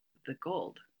the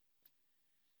gold.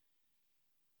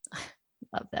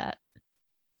 Love that.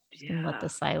 Just gonna let Yeah. the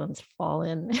silence fall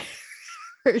in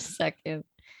for a second.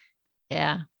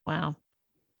 Yeah. Wow.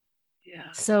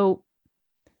 Yeah. So,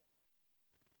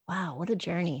 wow, what a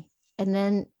journey. And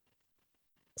then,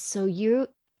 so you,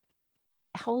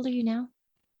 how old are you now?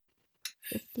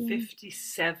 50,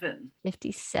 57.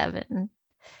 57.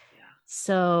 Yeah.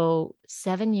 So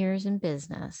 7 years in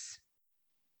business,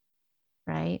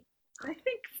 right? I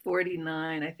think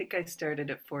 49. I think I started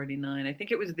at 49. I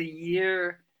think it was the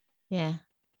year Yeah.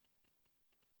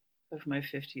 of my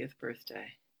 50th birthday.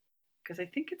 Because I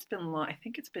think it's been long. I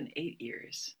think it's been 8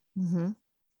 years. Mm-hmm.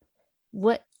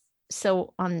 What,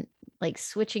 so on like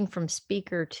switching from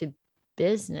speaker to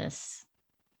business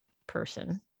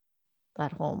person,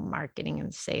 that whole marketing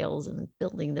and sales and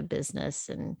building the business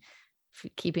and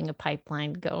keeping a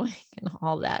pipeline going and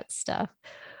all that stuff.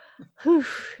 Whew,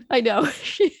 I know.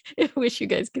 I wish you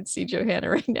guys could see Johanna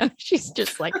right now. She's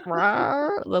just like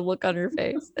the look on her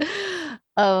face.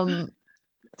 Um,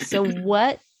 so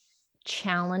what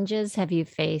challenges have you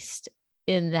faced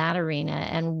in that arena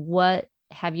and what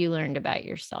have you learned about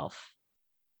yourself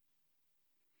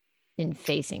in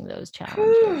facing those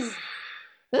challenges?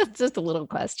 That's just a little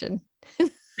question.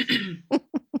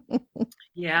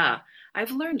 Yeah,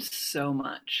 I've learned so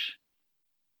much.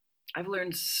 I've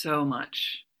learned so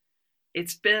much.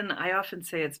 It's been, I often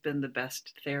say it's been the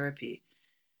best therapy.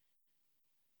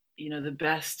 The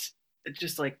best,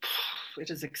 just like, it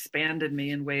has expanded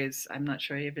me in ways I'm not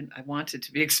sure I wanted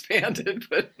to be expanded,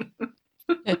 but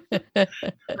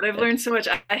I've learned so much.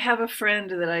 I have a friend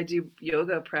that I do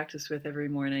yoga practice with every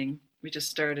morning. We just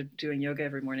started doing yoga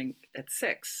every morning at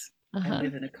 6. I Uh-huh.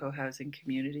 live in a co-housing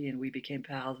community and we became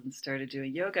pals and started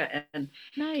doing yoga. And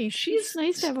Nice. It's she's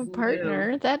nice to have a new.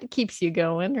 partner. That keeps you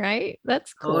going, right?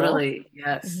 That's cool. Totally.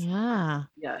 Yes. Yeah.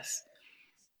 Yes.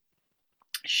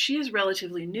 She is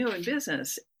relatively new in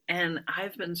business. And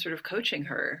I've been sort of coaching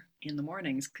her in the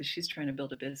mornings because she's trying to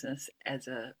build a business as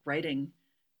a writing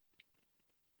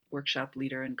workshop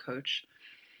leader and coach.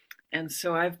 And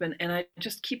so I've been, and I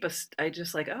just I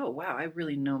just like, oh, wow, I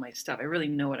really know my stuff. I really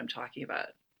know what I'm talking about.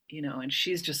 And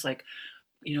she's just like,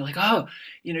 like, oh,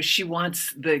 she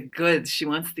wants the goods. She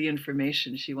wants the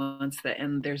information. She wants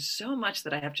and there's so much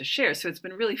that I have to share. So it's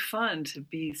been really fun to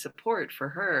be support for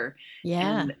her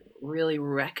Yeah. and really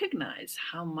recognize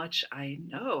how much I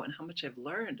know and how much I've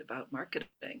learned about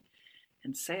marketing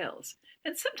and sales.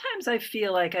 And sometimes I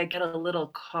feel like I get a little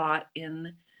caught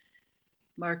in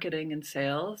marketing and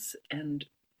sales and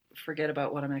forget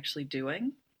about what I'm actually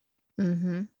doing,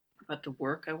 Mm-hmm. about the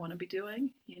work I want to be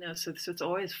doing. So it's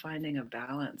always finding a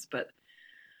balance. But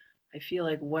I feel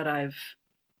like what I've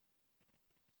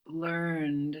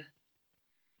learned,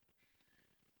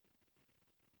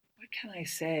 what can I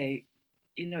say?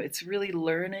 It's really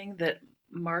learning that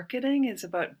marketing is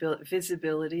about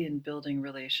visibility and building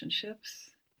relationships.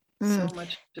 So Mm.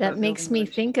 much That about makes building me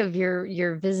think relationships. of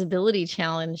your visibility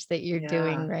challenge that you're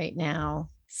doing Yeah. right now.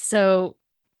 So,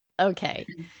 okay.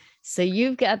 So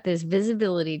you've got this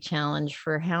visibility challenge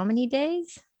for how many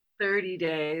days? 30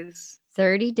 days.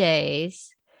 30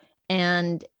 days.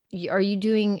 And are you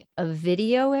doing a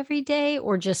video every day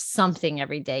or just something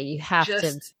every day? You have to.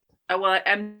 Just, well,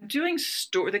 I'm doing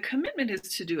the commitment is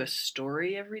to do a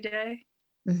story every day,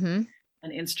 Mm-hmm.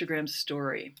 an Instagram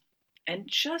story. And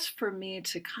just for me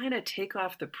to kind of take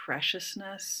off the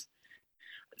preciousness,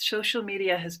 social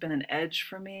media has been an edge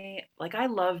for me. Like, I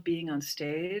love being on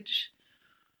stage.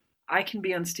 I can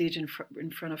be on stage in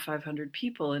front of 500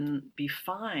 people and be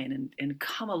fine and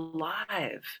come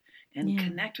alive and Yeah.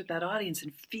 connect with that audience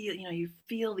and feel, you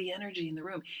feel the energy in the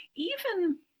room.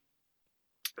 Even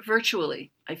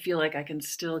virtually, I feel like I can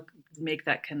still make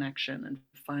that connection and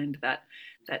find that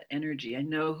energy. I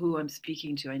know who I'm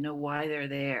speaking to. I know why they're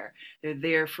there. They're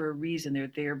there for a reason. They're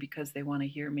there because they want to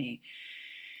hear me.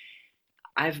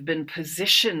 I've been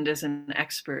positioned as an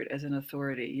expert, as an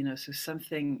authority, so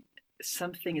something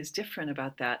is different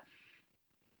about that.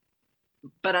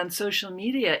 But on social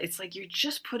media, it's like you're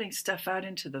just putting stuff out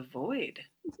into the void,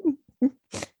 into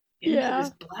this Yeah.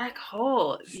 black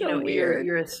hole. So You're weird.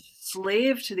 you're a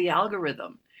slave to the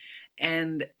algorithm.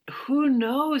 and who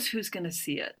knows who's going to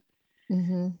see it.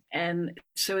 Mm-hmm. And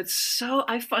so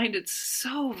I find it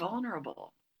so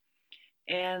vulnerable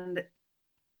and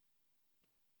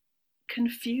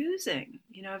confusing.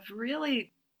 I've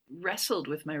really wrestled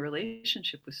with my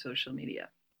relationship with social media.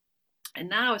 And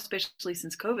now, especially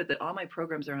since COVID, that all my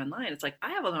programs are online, it's like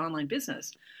I have an online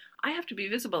business. I have to be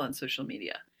visible on social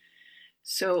media.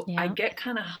 So I Yeah. get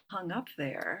kind of hung up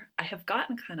there. I have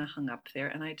gotten kind of hung up there,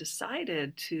 and I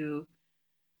decided to,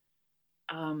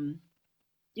 um,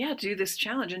 yeah, do this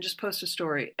challenge and just post a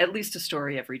story, at least a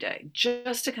story every day,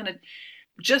 just to kind of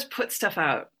just put stuff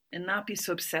out and not be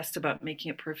so obsessed about making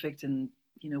it perfect and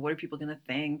what are people going to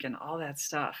think and all that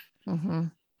stuff. Mm-hmm.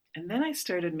 And then I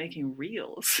started making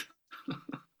reels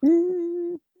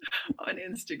Mm. on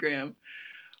Instagram,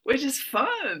 which is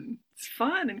fun. It's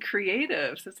fun and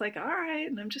creative. So it's like, all right,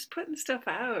 and I'm just putting stuff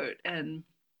out, and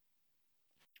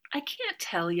I can't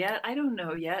tell yet. I don't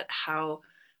know yet how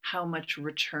much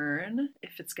return,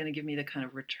 if it's going to give me the kind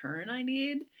of return I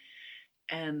need.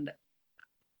 And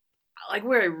like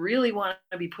where I really want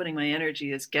to be putting my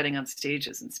energy is getting on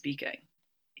stages and speaking.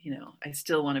 I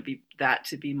still want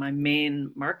to be my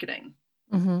main marketing,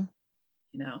 Mm-hmm.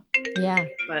 you know. Yeah,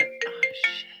 But oh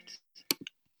shit.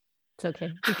 it's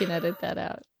okay. You can edit that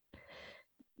out.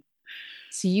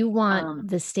 So you want Um,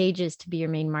 the stages to be your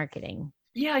main marketing.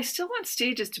 yeah, I still want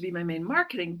stages to be my main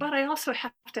marketing, but I also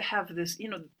have to have this,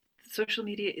 social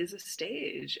media is a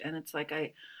stage, and it's like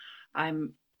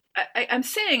I'm I'm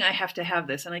saying I have to have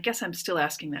this, and I guess I'm still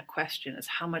asking that question: is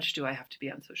how much do I have to be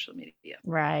on social media?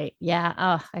 Right. Yeah.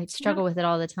 Oh, I Yeah, struggle with it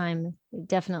all the time.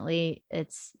 Definitely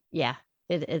it's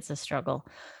a struggle.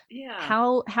 yeah.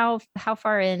 How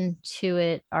far into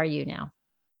it are you now?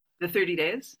 The 30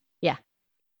 days. Yeah.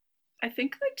 I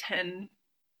think like 10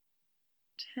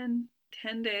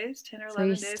 days, 10 or So you're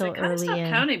 11 days. I still kind of early stopped in.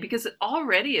 counting because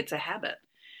already it's a habit.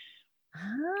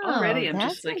 Oh, Already I'm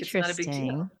just that's like, it's not a big deal.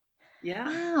 interesting. Yeah.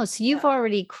 Wow. So you've Yeah.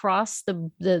 already crossed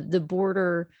the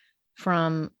border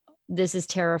from this is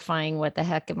terrifying. What the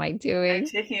heck am I I'm doing?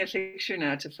 taking a picture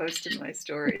now to post in my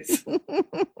stories.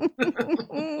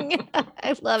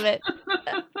 I love it.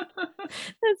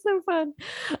 That's so fun.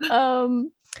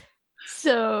 Um,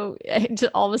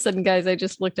 all of a sudden, guys, I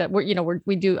just looked at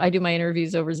I do my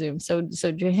interviews over Zoom. So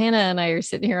Johanna and I are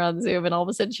sitting here on Zoom, and all of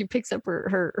a sudden she picks up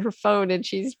her phone and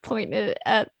she's pointing it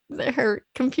at her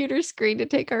computer screen to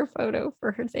take our photo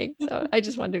for her thing. So I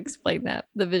just wanted to explain that,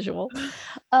 the visual.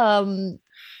 Um,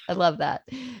 I love that.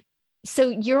 So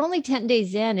you're only 10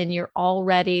 days in and you're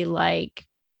already like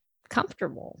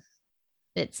comfortable,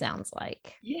 it sounds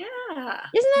like. Yeah.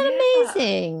 Isn't that Yeah.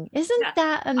 amazing? Isn't Yeah.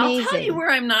 that I'll tell you amazing? where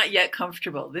I'm not yet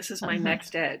comfortable. This is my Uh-huh.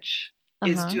 next edge,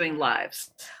 is Uh-huh. doing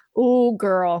lives. Oh,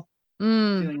 girl.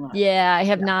 Doing lives. Yeah,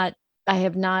 Yeah. I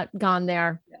have not gone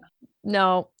there. Yeah.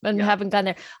 No, and Yeah. haven't gone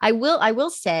there. I will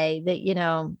say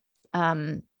that,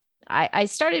 um, I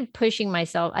started pushing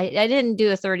myself. I didn't do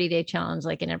a 30-day challenge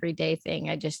like an everyday thing.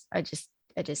 I just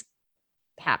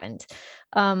haven't.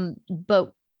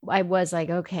 But I was like,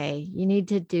 okay, you need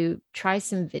to try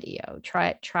some video,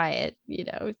 try it.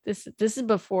 This is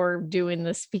before doing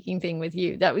the speaking thing with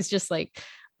you. That was just like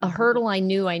a Uh-huh. hurdle I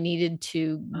knew I needed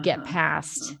to get Uh-huh.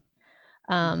 past.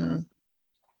 Uh-huh.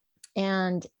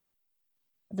 And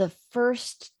the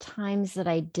first times that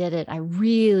I did it, I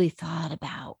really thought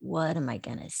about what am I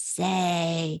going to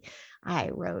say? I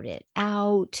wrote it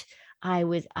out.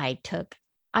 I took,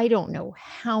 I don't know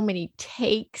how many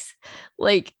takes.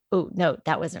 Like, oh, no,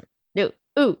 that wasn't, no,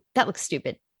 oh, that looks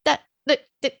stupid. That.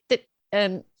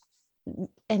 And,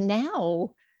 and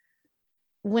now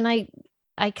when I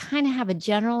kind of have a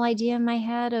general idea in my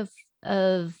head of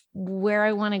where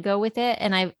I want to go with it.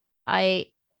 And I,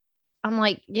 I'm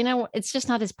like, it's just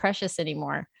not as precious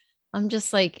anymore. I'm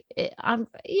just like,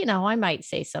 I might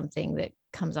say something that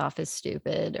comes off as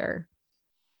stupid or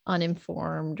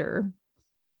uninformed or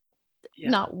Yeah.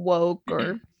 not woke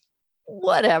or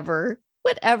whatever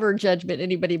judgment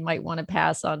anybody might want to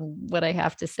pass on what I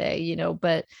have to say,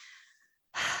 but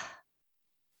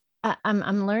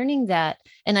I'm learning that,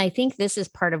 and I think this is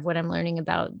part of what I'm learning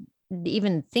about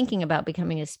even thinking about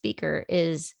becoming a speaker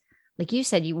is, like you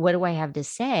said, what do I have to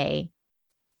say?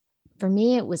 For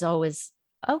me, it was always,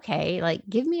 okay, like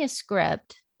give me a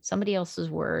script, somebody else's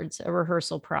words, a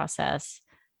rehearsal process,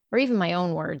 or even my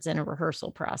own words in a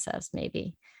rehearsal process,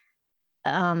 maybe.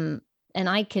 And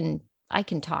I can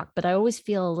talk, but I always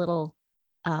feel a little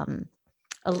um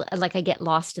like I get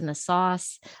lost in the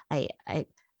sauce.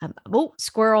 Oh,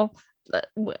 squirrel.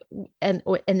 And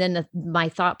then my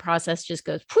thought process just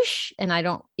goes whoosh, and I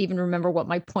don't even remember what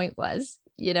my point was,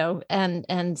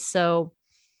 and so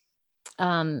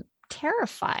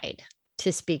terrified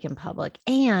to speak in public.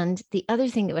 And the other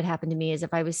thing that would happen to me is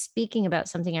if I was speaking about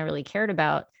something I really cared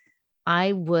about,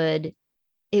 I would,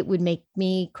 it would make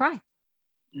me cry.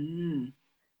 Mm.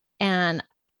 And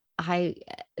I,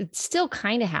 it still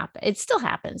kind of happen. It still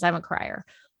happens. I'm a crier,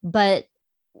 but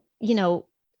you know,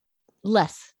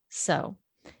 less so.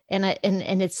 And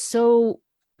it's so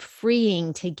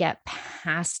freeing to get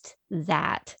past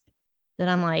that, that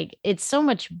I'm like, it's so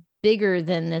much bigger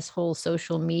than this whole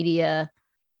social media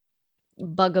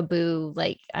bugaboo.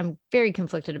 Like, I'm very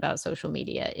conflicted about social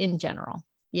media in general,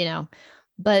 you know,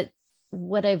 but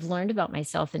what I've learned about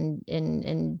myself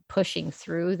in pushing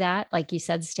through that, like you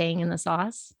said, staying in the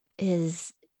sauce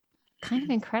is kind of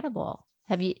incredible.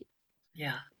 Have you?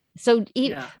 Yeah. So,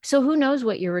 Yeah. so who knows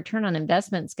what your return on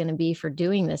investment is going to be for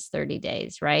doing this 30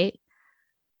 days, right?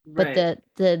 But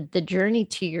Right. the journey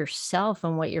to yourself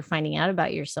and what you're finding out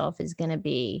about yourself is going to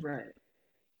be, Right.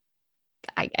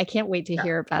 I can't wait to Yeah.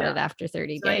 hear about Yeah. it after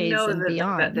 30 So I days know and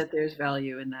beyond. that there's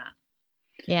value in that,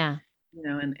 Yeah,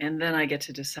 and then I get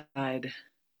to decide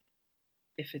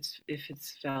if it's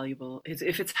valuable,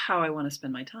 if it's how I want to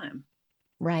spend my time,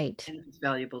 right. and if it's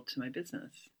valuable to my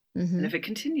business, and Mm-hmm. if it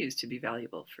continues to be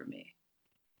valuable for me,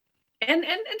 and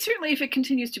certainly if it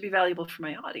continues to be valuable for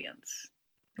my audience.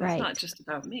 It's not Right. just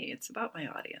about me; it's about my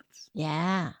audience.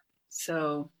 Yeah.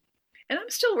 So, and I'm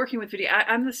still working with video.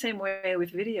 I'm the same way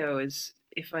with video. Is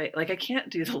if I like, I can't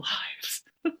do the lives.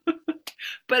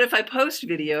 But if I post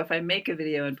video, if I make a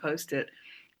video and post it,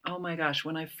 oh my gosh,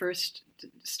 when I first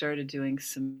started doing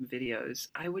some videos,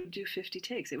 I would do 50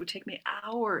 takes. It would take me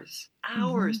hours, Mm-hmm.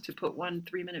 hours to put one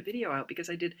 3 minute video out because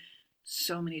I did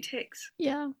so many takes,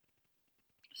 Yeah.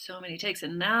 so many takes.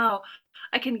 And now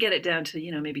I can get it down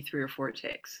to, maybe 3 or 4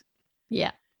 takes.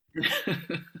 Yeah.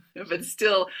 But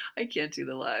still, I can't do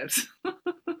the lives.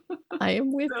 I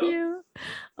am with So, you.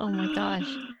 Oh my gosh.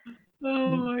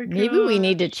 oh my Maybe we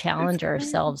need to gosh, it's challenge crazy.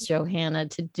 ourselves, Johanna,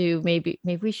 to do, maybe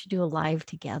we should do a live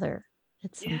together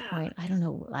at some Yeah. point. I don't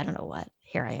know. I don't know what.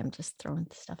 Here I am just throwing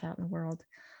stuff out in the world.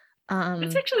 That's Um,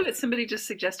 actually what somebody just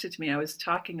suggested to me. I was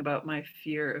talking about my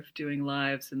fear of doing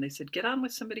lives, and they said, get on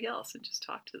with somebody else and just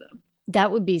talk to them. that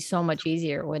would be so much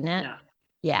easier, wouldn't it? Yeah,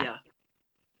 Yeah. yeah,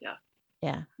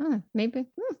 yeah, Yeah. Maybe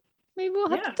we'll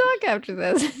have to yeah, talk after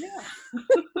this. yeah.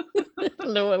 I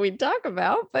don't know what we talk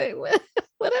about, but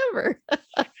whatever.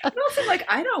 And also, like,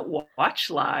 I don't watch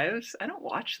lives. I don't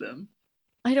watch them.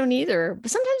 I don't either. But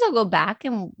sometimes I'll go back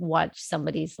and watch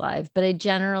somebody's live, but I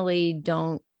generally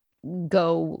don't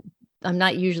go. I'm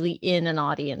not usually in an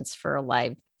audience for a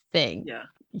live thing. Yeah,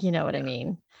 You know what I yeah.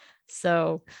 mean?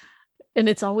 So, and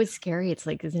it's always scary. It's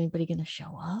like, is anybody going to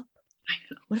show up?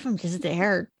 What if I'm just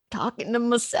there talking to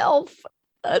myself?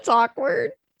 That's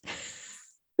awkward.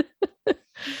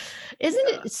 Isn't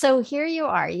Yeah, it? So here you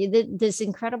are, you did this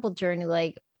incredible journey.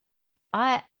 Like,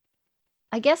 I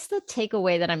I guess the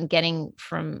takeaway that I'm getting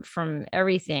from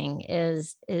everything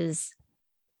is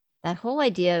that whole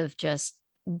idea of just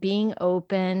being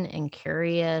open and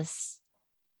curious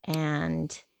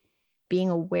and being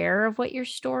aware of what your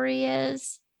story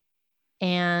is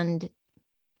and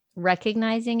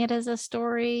recognizing it as a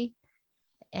story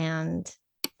and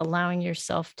allowing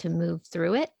yourself to move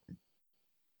through it,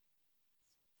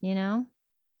 you know,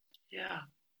 yeah,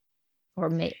 or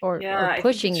yeah. I think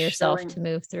pushing it's yourself showing. to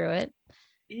move through it.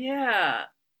 Yeah,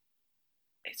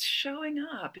 it's showing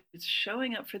up. It's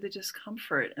showing up for the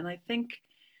discomfort, and I think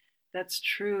that's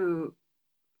true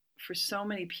for so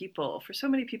many people. For so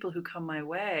many people who come my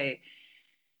way,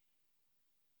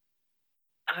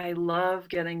 I love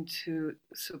getting to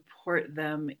support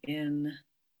them in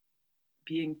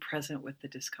being present with the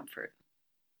discomfort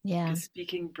Yeah. because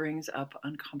speaking brings up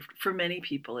uncomfortable, for many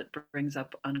people it brings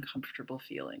up uncomfortable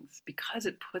feelings because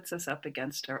it puts us up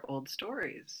against our old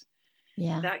stories, and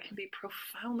Yeah. that can be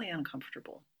profoundly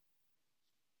uncomfortable.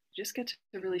 You just get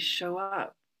to really show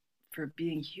up for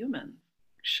being human,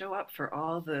 show up for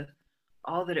all that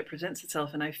it presents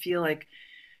itself. And I feel like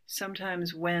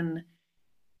sometimes when,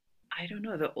 I don't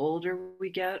know, the older we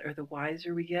get or the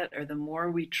wiser we get or the more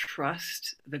we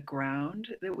trust the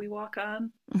ground that we walk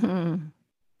on, Mhm.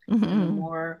 and the Mhm.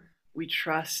 more we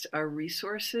trust our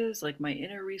resources, like my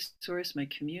inner resource, my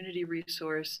community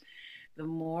resource, the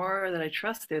more that I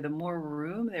trust there, the more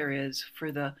room there is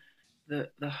for the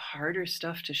harder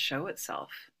stuff to show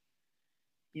itself,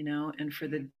 and for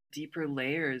the deeper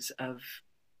layers of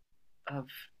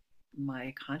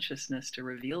my consciousness to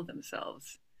reveal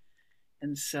themselves.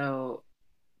 And so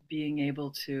being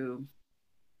able to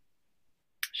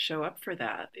show up for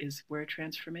that is where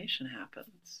transformation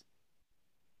happens.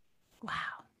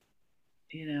 Wow.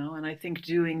 And I think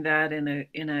doing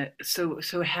that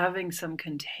so having some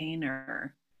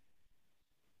container,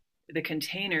 the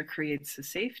container creates the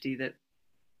safety that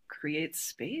creates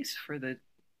space for the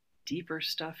deeper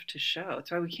stuff to show.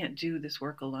 That's why we can't do this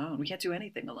work alone. We can't do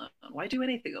anything alone. Why do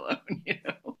anything alone?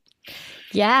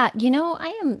 Yeah,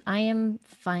 I am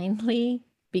finally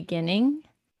beginning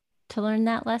to learn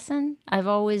that lesson. I've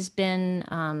always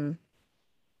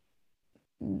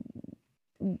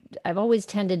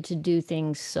tended to do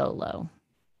things solo,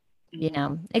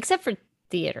 Mm, except for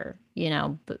theater,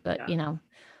 but yeah.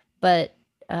 but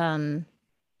um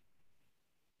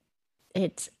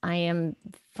I am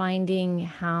finding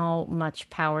how much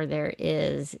power there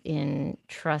is in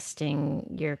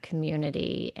trusting your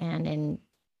community and in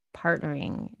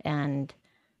partnering and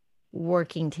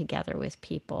working together with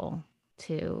people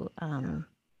to Yeah.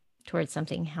 towards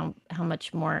something. How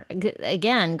much more,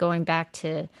 again, going back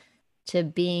to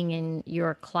being in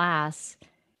your class,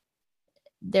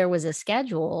 there was a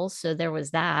schedule, so there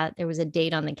was that. There was a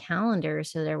date on the calendar,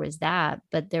 so there was that.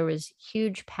 But there was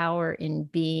huge power in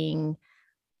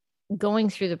going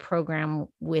through the program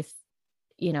with,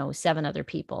 seven other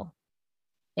people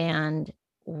and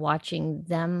watching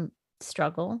them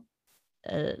struggle,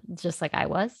 just like I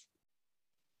was,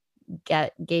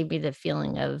 gave me the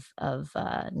feeling of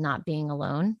not being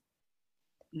alone,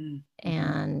 Mm, mm-hmm.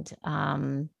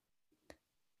 and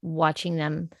watching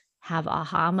them have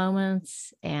aha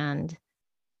moments, and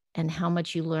how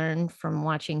much you learn from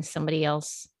watching somebody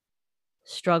else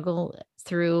struggle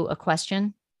through a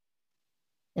question,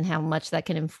 and how much that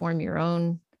can inform your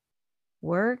own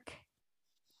work.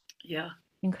 Yeah. Yeah.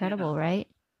 Incredible, right?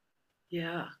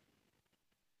 Yeah.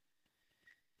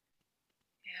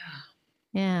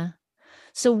 Yeah. Yeah.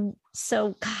 So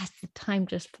God, the time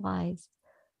just flies.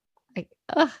 Like,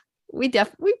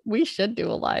 we should do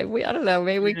a live. I don't know,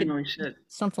 maybe we I could know we should.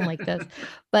 something like this.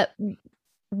 But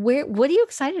what are you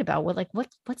excited about?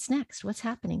 What's next? What's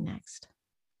happening next?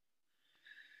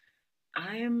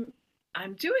 I'm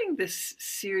doing this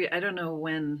series. I don't know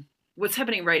when. What's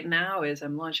happening right now is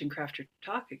I'm launching Craft Your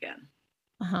Talk again.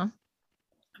 Uh-huh.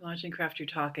 I'm launching Craft Your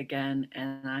Talk again,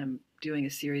 and I'm doing a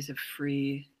series of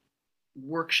free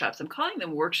workshops. I'm calling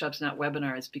them workshops, not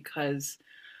webinars, because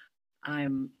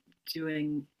I'm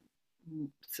doing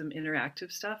some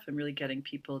interactive stuff. I'm really getting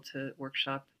people to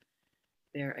workshop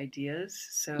their ideas.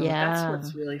 So that's Yeah.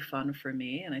 what's really fun for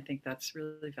me. And I think that's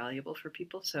really valuable for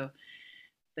people. So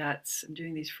I'm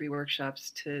doing these free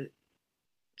workshops to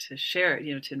share,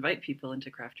 to invite people into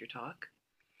Craft Your Talk.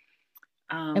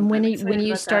 And I'm when are excited you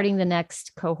about that. starting the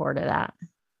next cohort of that?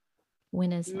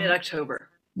 When is Mid that? October,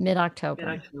 mid Mid-October.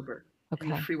 October, and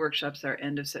the Okay. free workshops are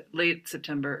late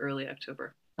September, early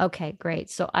October. Okay, great.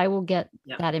 So I will get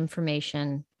Yeah. that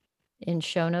information in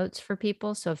show notes for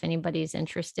people. So if anybody's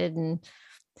interested in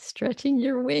stretching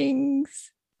your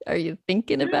wings, are you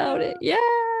thinking about Yeah. it? Yeah.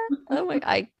 Oh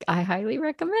my, I highly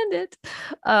recommend it.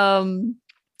 Um,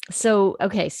 so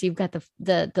okay, so you've got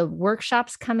the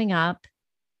workshops coming up,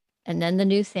 and then the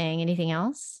new thing. Anything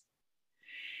else?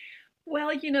 Well,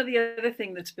 the other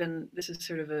thing this is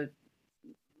sort of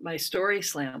my Story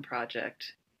Slam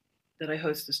project that I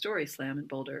host the Story Slam in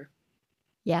Boulder.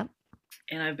 Yeah.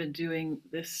 And I've been doing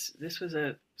this. This was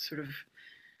a sort of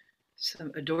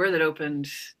a door that opened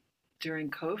during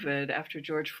COVID after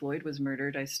George Floyd was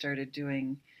murdered.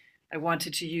 I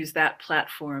wanted to use that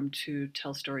platform to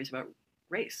tell stories about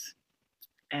race.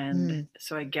 And Mm.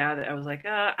 so I was like,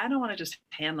 I don't want to just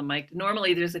hand the mic.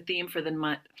 Normally there's a theme for the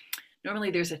month.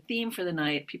 Normally there's a theme for the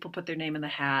night. People put their name in the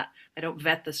hat. I don't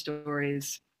vet the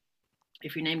stories.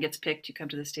 If your name gets picked, you come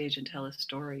to the stage and tell a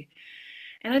story.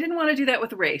 And I didn't want to do that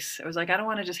with race. I was like, I don't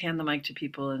want to just hand the mic to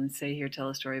people and say, here, tell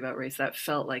a story about race. That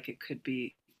felt like it could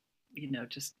be,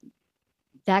 just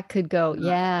That could go. not,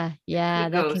 Yeah. it Yeah.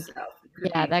 could That go could, south. It could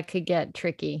yeah, be. that could get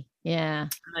tricky. Yeah.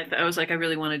 I was like, I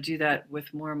really want to do that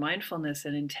with more mindfulness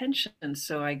and intention.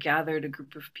 So I gathered a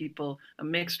group of people, a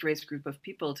mixed race group of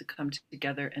people, to come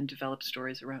together and develop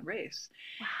stories around race.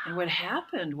 And what Wow.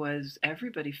 happened was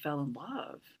everybody fell in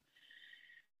love.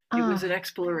 It was an Ah,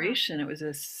 exploration. It was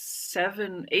a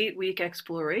 7, 8 week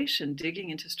exploration, digging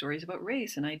into stories about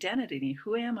race and identity.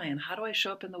 Who am I and how do I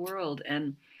show up in the world?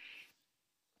 And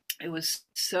it was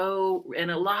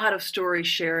and a lot of story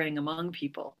sharing among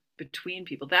people, between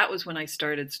people. That was when I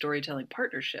started storytelling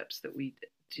partnerships that we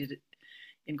did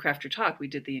in Craft Your Talk. We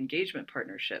did the engagement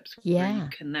partnerships where you yeah.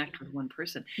 connect with one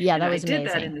person. Yeah, And that I was did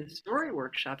that amazing. in the story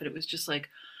workshop. And it was just like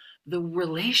the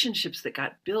relationships that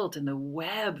got built and the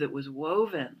web that was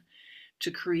woven to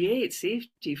create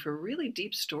safety for really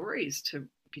deep stories to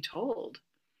be told.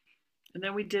 And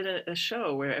then we did a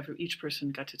show where each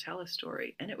person got to tell a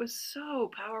story, and it was so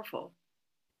powerful.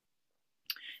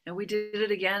 And we did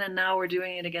it again, and now we're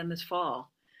doing it again this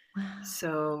fall. Wow.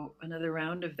 So another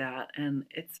round of that, and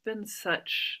it's been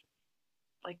such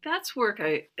like that's work.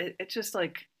 It's just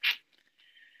like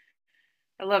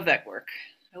I love that work.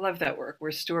 I love that work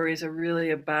where stories are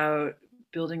really about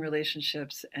building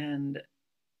relationships and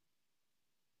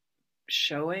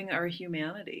showing our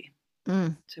humanity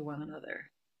Mm. to one another.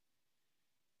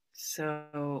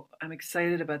 So I'm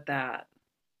excited about that.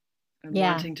 I'm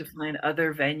Yeah. wanting to find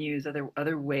other venues,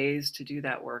 other ways to do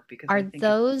that work because Are I think it's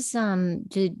those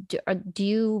do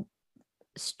you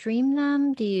stream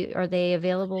them? Are they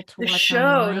available to the watch show,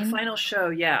 the online? final show.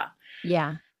 Yeah,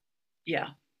 Yeah, yeah,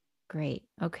 great.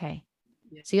 Okay.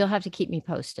 yeah. So you'll have to keep me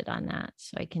posted on that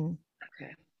so I can,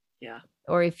 Okay, yeah.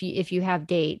 or if you have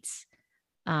dates.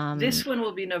 This one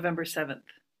will be November 7th.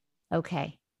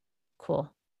 Okay. Cool.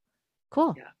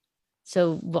 Cool. Yeah.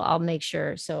 So I'll make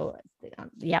sure. So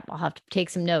yep, I'll have to take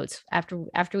some notes after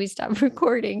we stop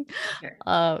recording.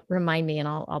 Okay. Remind me, and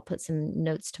I'll put some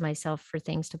notes to myself for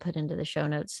things to put into the show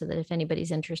notes so that if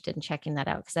anybody's interested in checking that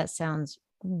out, because that sounds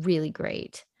really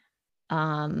great.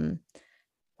 Wow,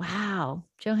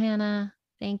 Johanna,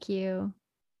 thank you.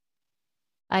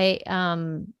 Thank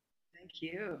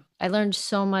you. I learned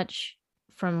so much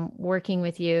from working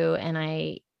with you, and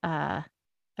I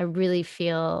really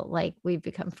feel like we've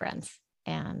become friends.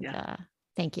 And Yeah.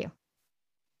 thank you.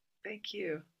 Thank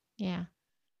you. Yeah.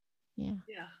 Yeah.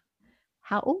 Yeah.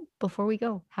 Before we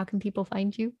go, how can people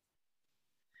find you?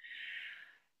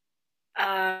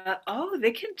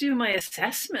 They can do my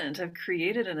assessment. I've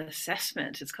created an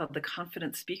assessment. It's called the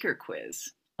Confident Speaker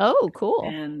Quiz. Oh, cool.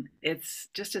 And it's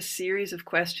just a series of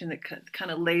questions that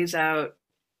kind of lays out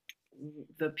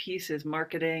the pieces: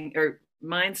 marketing or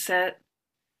mindset,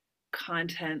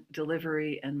 content,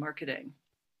 delivery, and marketing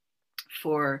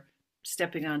for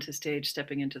stepping onto stage,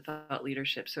 stepping into thought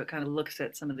leadership. So it kind of looks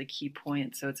at some of the key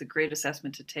points. So it's a great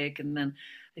assessment to take. And then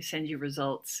I send you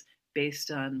results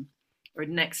based on, or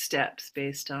next steps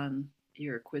based on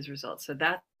your quiz results. So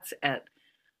that's at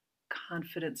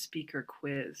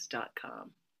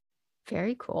confidentspeakerquiz.com.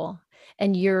 Very cool.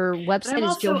 And your website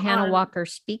is Johanna Walker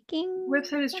Speaking?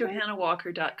 Website is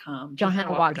johannawalker.com.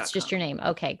 Johanna Walker. It's just your name.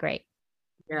 Okay, great.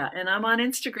 Yeah, and I'm on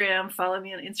Instagram. Follow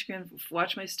me on Instagram.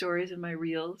 Watch my stories and my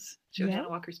reels. Johanna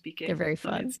Walker Speaking. They're very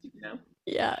fun.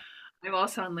 Yeah. I'm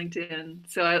also on LinkedIn.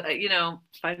 So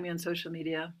find me on social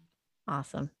media.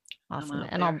 Awesome.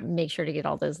 And I'll make sure to get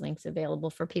all those links available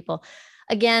for people.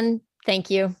 Again, thank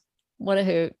you. What a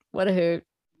hoot.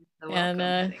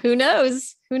 And who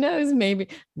knows? Maybe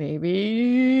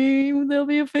there'll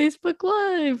be a Facebook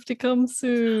Live to come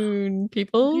soon,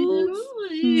 people.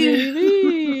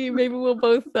 Maybe we'll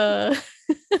both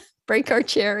break our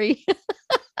cherry.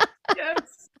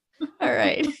 Yes. All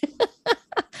right.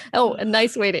 Oh, a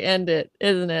nice way to end it,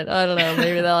 isn't it? I don't know.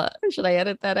 Maybe should I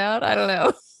edit that out? I don't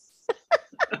know.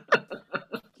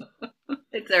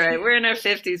 It's all right. We're in our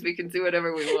 50s. We can do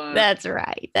whatever we want. That's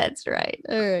right.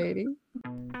 All righty.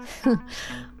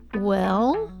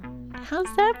 Well,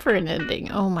 how's that for an ending?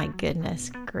 Oh my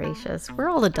goodness gracious. We're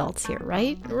all adults here,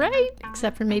 right? Right?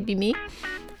 Except for maybe me.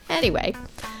 Anyway,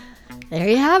 there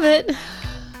you have it.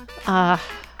 That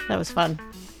was fun.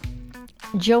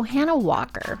 Johanna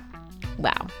Walker.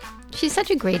 Wow. She's such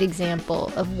a great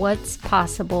example of what's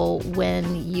possible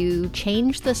when you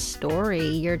change the story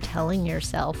you're telling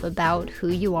yourself about who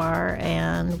you are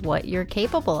and what you're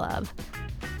capable of.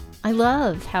 I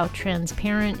love how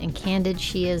transparent and candid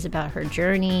she is about her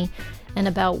journey and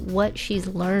about what she's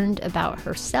learned about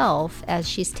herself as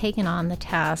she's taken on the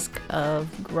task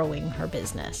of growing her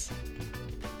business.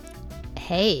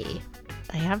 Hey,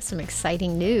 I have some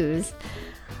exciting news.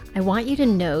 I want you to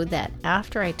know that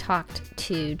after I talked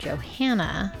to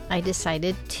Johanna, I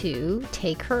decided to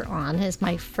take her on as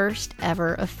my first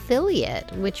ever affiliate,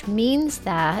 which means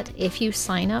that if you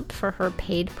sign up for her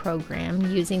paid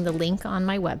program using the link on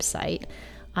my website,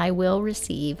 I will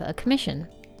receive a commission.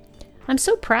 I'm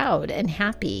so proud and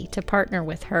happy to partner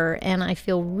with her, and I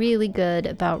feel really good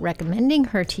about recommending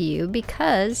her to you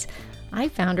because I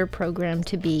found her program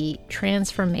to be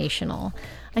transformational.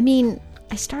 I mean,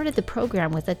 I started the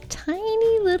program with a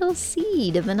tiny little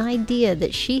seed of an idea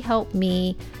that she helped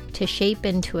me to shape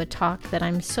into a talk that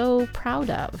I'm so proud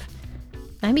of.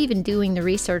 I'm even doing the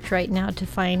research right now to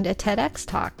find a TEDx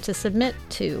talk to submit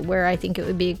to where I think it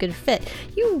would be a good fit.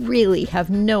 You really have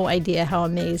no idea how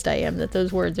amazed I am that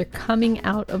those words are coming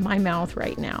out of my mouth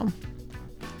right now.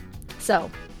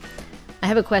 So, I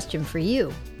have a question for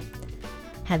you.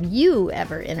 Have you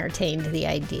ever entertained the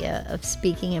idea of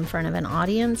speaking in front of an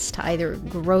audience to either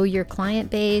grow your client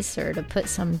base or to put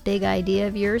some big idea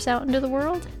of yours out into the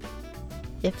world?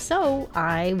 If so,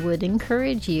 I would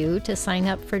encourage you to sign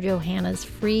up for Johanna's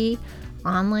free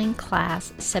online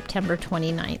class September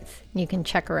 29th. You can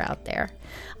check her out there.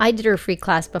 I did her free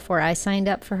class before I signed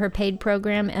up for her paid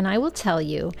program, and I will tell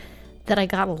you that I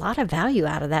got a lot of value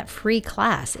out of that free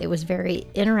class. It was very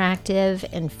interactive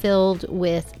and filled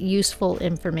with useful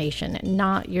information,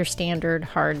 not your standard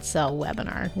hard sell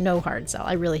webinar. No hard sell.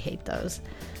 I really hate those.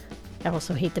 I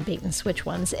also hate the bait and switch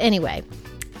ones. Anyway,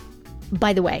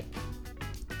 by the way,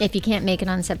 if you can't make it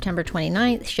on September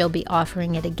 29th, she'll be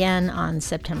offering it again on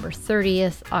September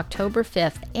 30th, October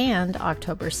 5th, and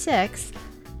October 6th.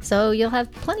 So you'll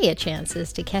have plenty of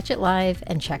chances to catch it live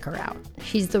and check her out.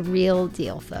 She's the real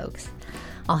deal, folks.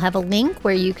 I'll have a link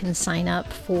where you can sign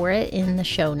up for it in the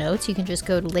show notes. You can just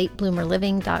go to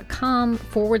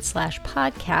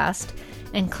latebloomerliving.com/podcast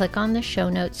and click on the show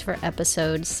notes for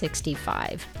episode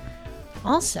 65.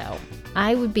 Also,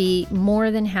 I would be more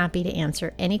than happy to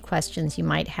answer any questions you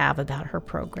might have about her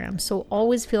program. So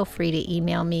always feel free to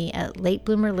email me at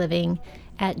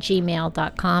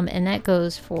latebloomerliving@gmail.com, and that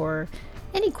goes for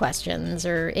any questions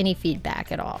or any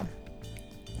feedback at all.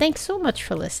 Thanks so much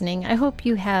for listening. I hope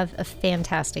you have a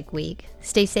fantastic week.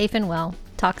 Stay safe and well.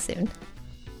 Talk soon.